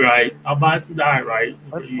Diet Right. I'll buy some Diet Right.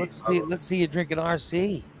 Let's see you drinking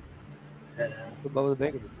RC. Yeah. That's what Bubba the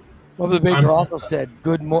Baker did. Bubba the Baker also said,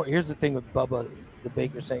 good morning. Here's the thing with Bubba the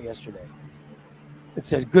Baker sent yesterday. It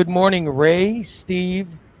said, good morning, Ray, Steve,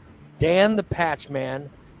 Dan the Patchman,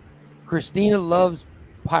 Christina loves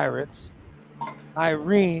pirates,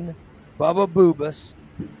 Irene, Bubba Boobus,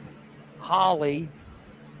 Holly,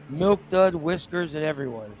 Milk Dud, Whiskers, and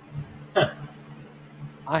everyone.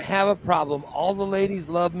 I have a problem. All the ladies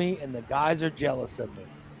love me, and the guys are jealous of me.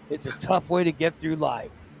 It's a tough way to get through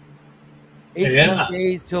life. 18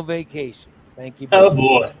 days till vacation. Thank you. Oh,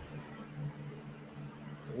 boy.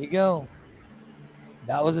 There you go.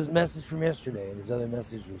 That was his message from yesterday. And his other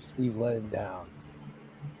message was Steve let him down.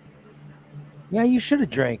 Yeah, you should have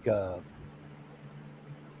drank. I'd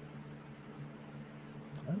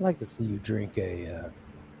like to see you drink a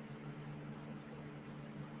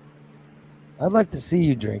I'd like to see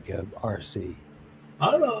you drink a RC.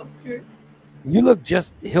 I don't know. You look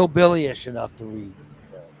just hillbilly-ish enough to read.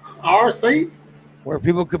 RC? Where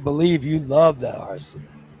people could believe you love that RC.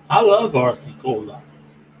 I love RC Cola.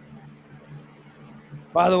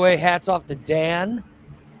 By the way, hats off to Dan.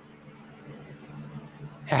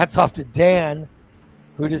 Hats off to Dan,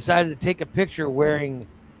 who decided to take a picture wearing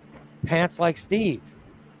pants like Steve.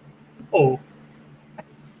 Oh.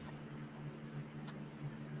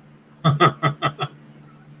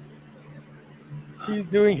 He's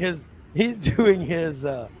doing his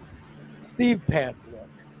Steve pants look.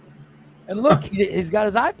 And look, he's got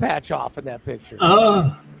his eye patch off in that picture.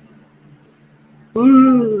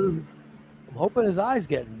 Ooh. I'm hoping his eye's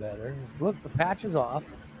getting better. Look, the patch is off.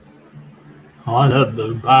 Oh, I love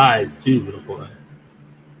the pies too, little boy.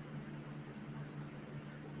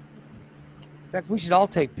 In fact, we should all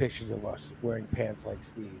take pictures of us wearing pants like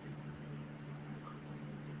Steve.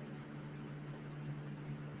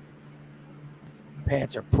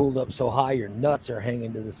 Pants are pulled up so high your nuts are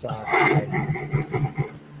hanging to the side.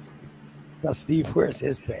 That's how Steve wears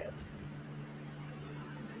his pants.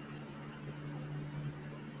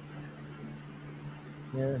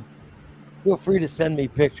 Yeah. Feel free to send me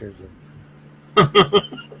pictures.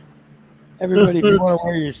 Everybody, if you want to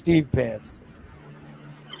wear your Steve pants,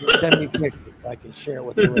 just send me pictures. I can share it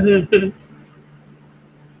with the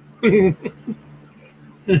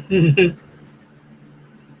rest.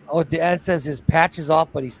 Oh, Dan says his patch is off,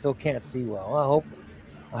 but he still can't see well.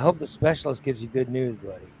 I hope the specialist gives you good news,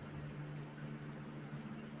 buddy.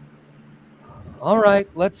 All right,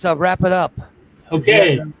 let's wrap it up.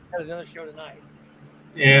 Okay. We got another show tonight.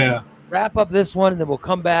 Yeah. Wrap up this one, and then we'll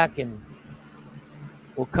come back and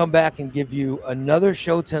give you another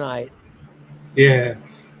show tonight.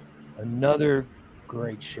 Yes. Another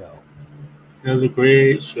great show. Another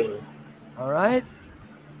great show. All right.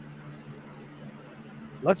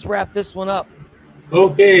 Let's wrap this one up.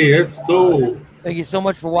 Okay, let's go. Thank you so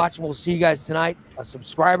much for watching. We'll see you guys tonight. A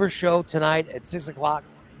subscriber show tonight at 6 o'clock.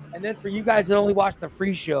 And then for you guys that only watch the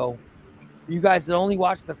free show,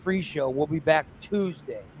 we'll be back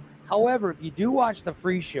Tuesday. However, if you do watch the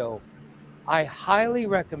free show, I highly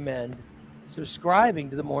recommend subscribing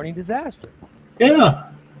to the Morning Disaster.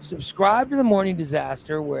 Yeah. Subscribe to the Morning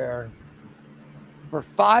Disaster, where for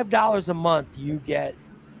 $5 a month you get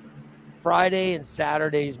Friday and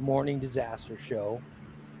Saturday's Morning Disaster show.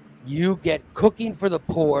 You get Cooking for the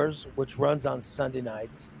Poors, which runs on Sunday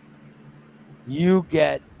nights. You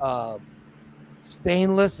get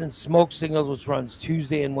Stainless and Smoke Signals, which runs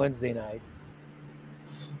Tuesday and Wednesday nights.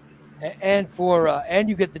 And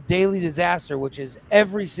you get the Daily Disaster, which is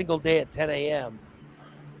every single day at 10 a.m.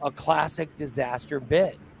 a classic disaster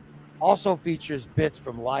bit. Also features bits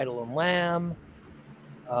from Lytle and Lamb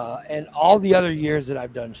and all the other years that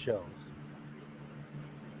I've done shows.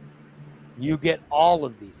 You get all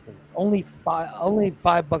of these things. Only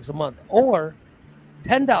 $5 a month, or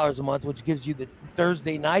 $10 a month, which gives you the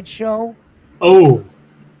Thursday night show. Oh.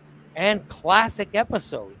 And classic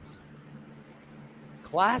episodes.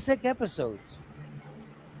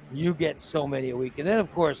 You get so many a week. And then,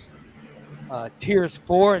 of course, tiers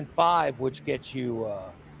 4 and 5, which gets you,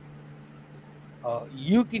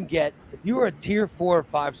 you can get, if you are a tier 4 or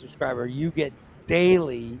 5 subscriber, you get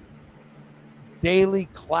daily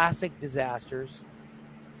classic disasters,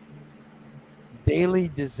 daily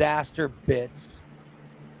disaster bits,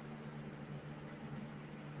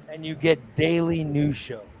 and you get daily news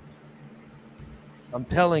shows. I'm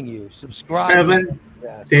telling you, subscribe. 7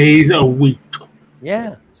 days a week.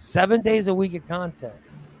 Yeah, 7 days a week of content.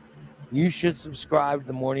 You should subscribe to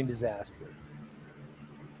the Morning Disaster.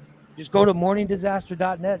 Just go to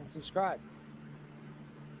morningdisaster.net and subscribe.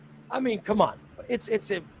 I mean, come on. It's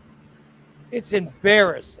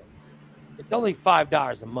embarrassing. It's only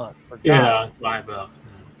 $5 a month for guys. Yeah, it's $5.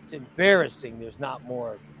 It's embarrassing. There's not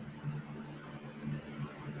more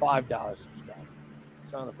 $5 subscribers.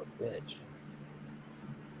 Son of a bitch.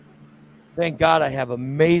 Thank God I have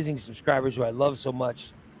amazing subscribers who I love so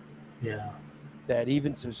much. Yeah. That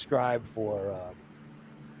even subscribe for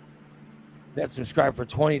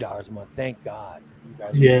 $20 a month. Thank God. You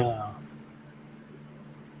guys. Yeah.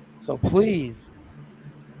 So please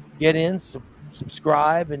get in,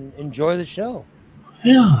 subscribe, and enjoy the show.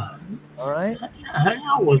 Yeah. All right? Hang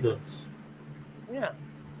out with us. Yeah.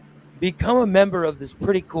 Become a member of this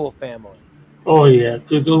pretty cool family. Oh, yeah,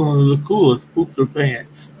 because only the coolest poop their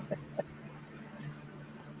pants.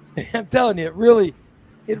 I'm telling you, it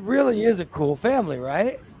really is a cool family,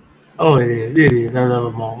 right? Oh, it is. It is. I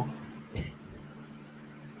love them all.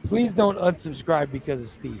 Please don't unsubscribe because of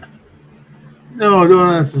Steve. No,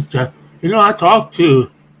 don't unsubscribe. You know, I talked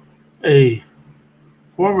to a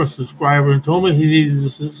former subscriber and told me he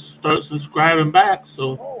needs to start subscribing back.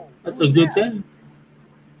 So that's a good thing.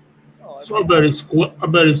 So I bet he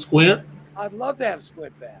squint. I'd love to have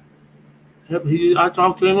Squint back. Yep, I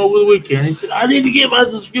talked to him over the weekend. He said, I need to get my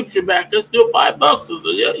subscription back. It's still $5. I said,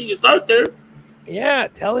 yeah, you can start there. Yeah,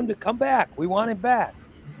 tell him to come back. We want him back.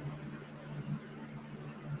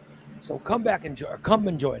 So come back and come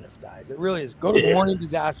and join us, guys. It really is. Go to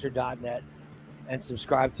morningdisaster.net and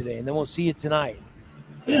subscribe today, and then we'll see you tonight.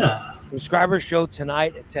 Yeah. Subscriber show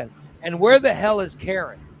tonight at 10. And where the hell is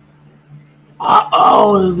Karen?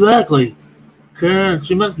 Oh, exactly. Karen,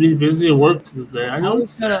 she must be busy at work today. I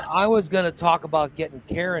was gonna talk about getting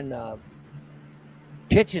Karen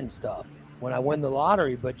kitchen stuff when I win the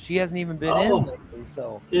lottery, but she hasn't even been in lately.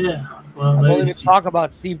 So yeah, well, I'm only gonna talk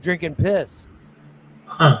about Steve drinking piss.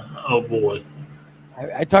 Oh boy,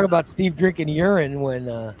 I talk about Steve drinking urine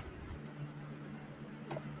when.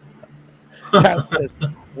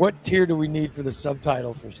 What tier do we need for the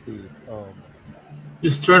subtitles for Steve?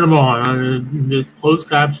 Just turn them on. Just closed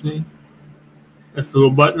captioning. That's the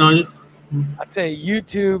little button on you. I tell you,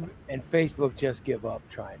 YouTube and Facebook just give up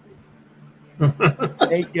trying to.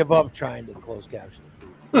 They give up trying to close captions.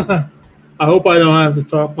 I hope I don't have to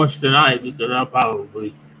talk much tonight because I'll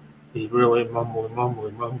probably be really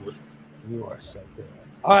mumbly. You are so good.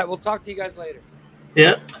 All right, we'll talk to you guys later.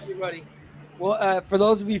 Yeah. Everybody. Well, for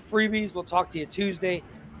those of you freebies, we'll talk to you Tuesday.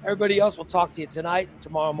 Everybody else, we'll talk to you tonight and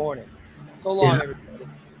tomorrow morning. So long, everybody.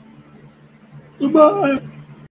 Goodbye.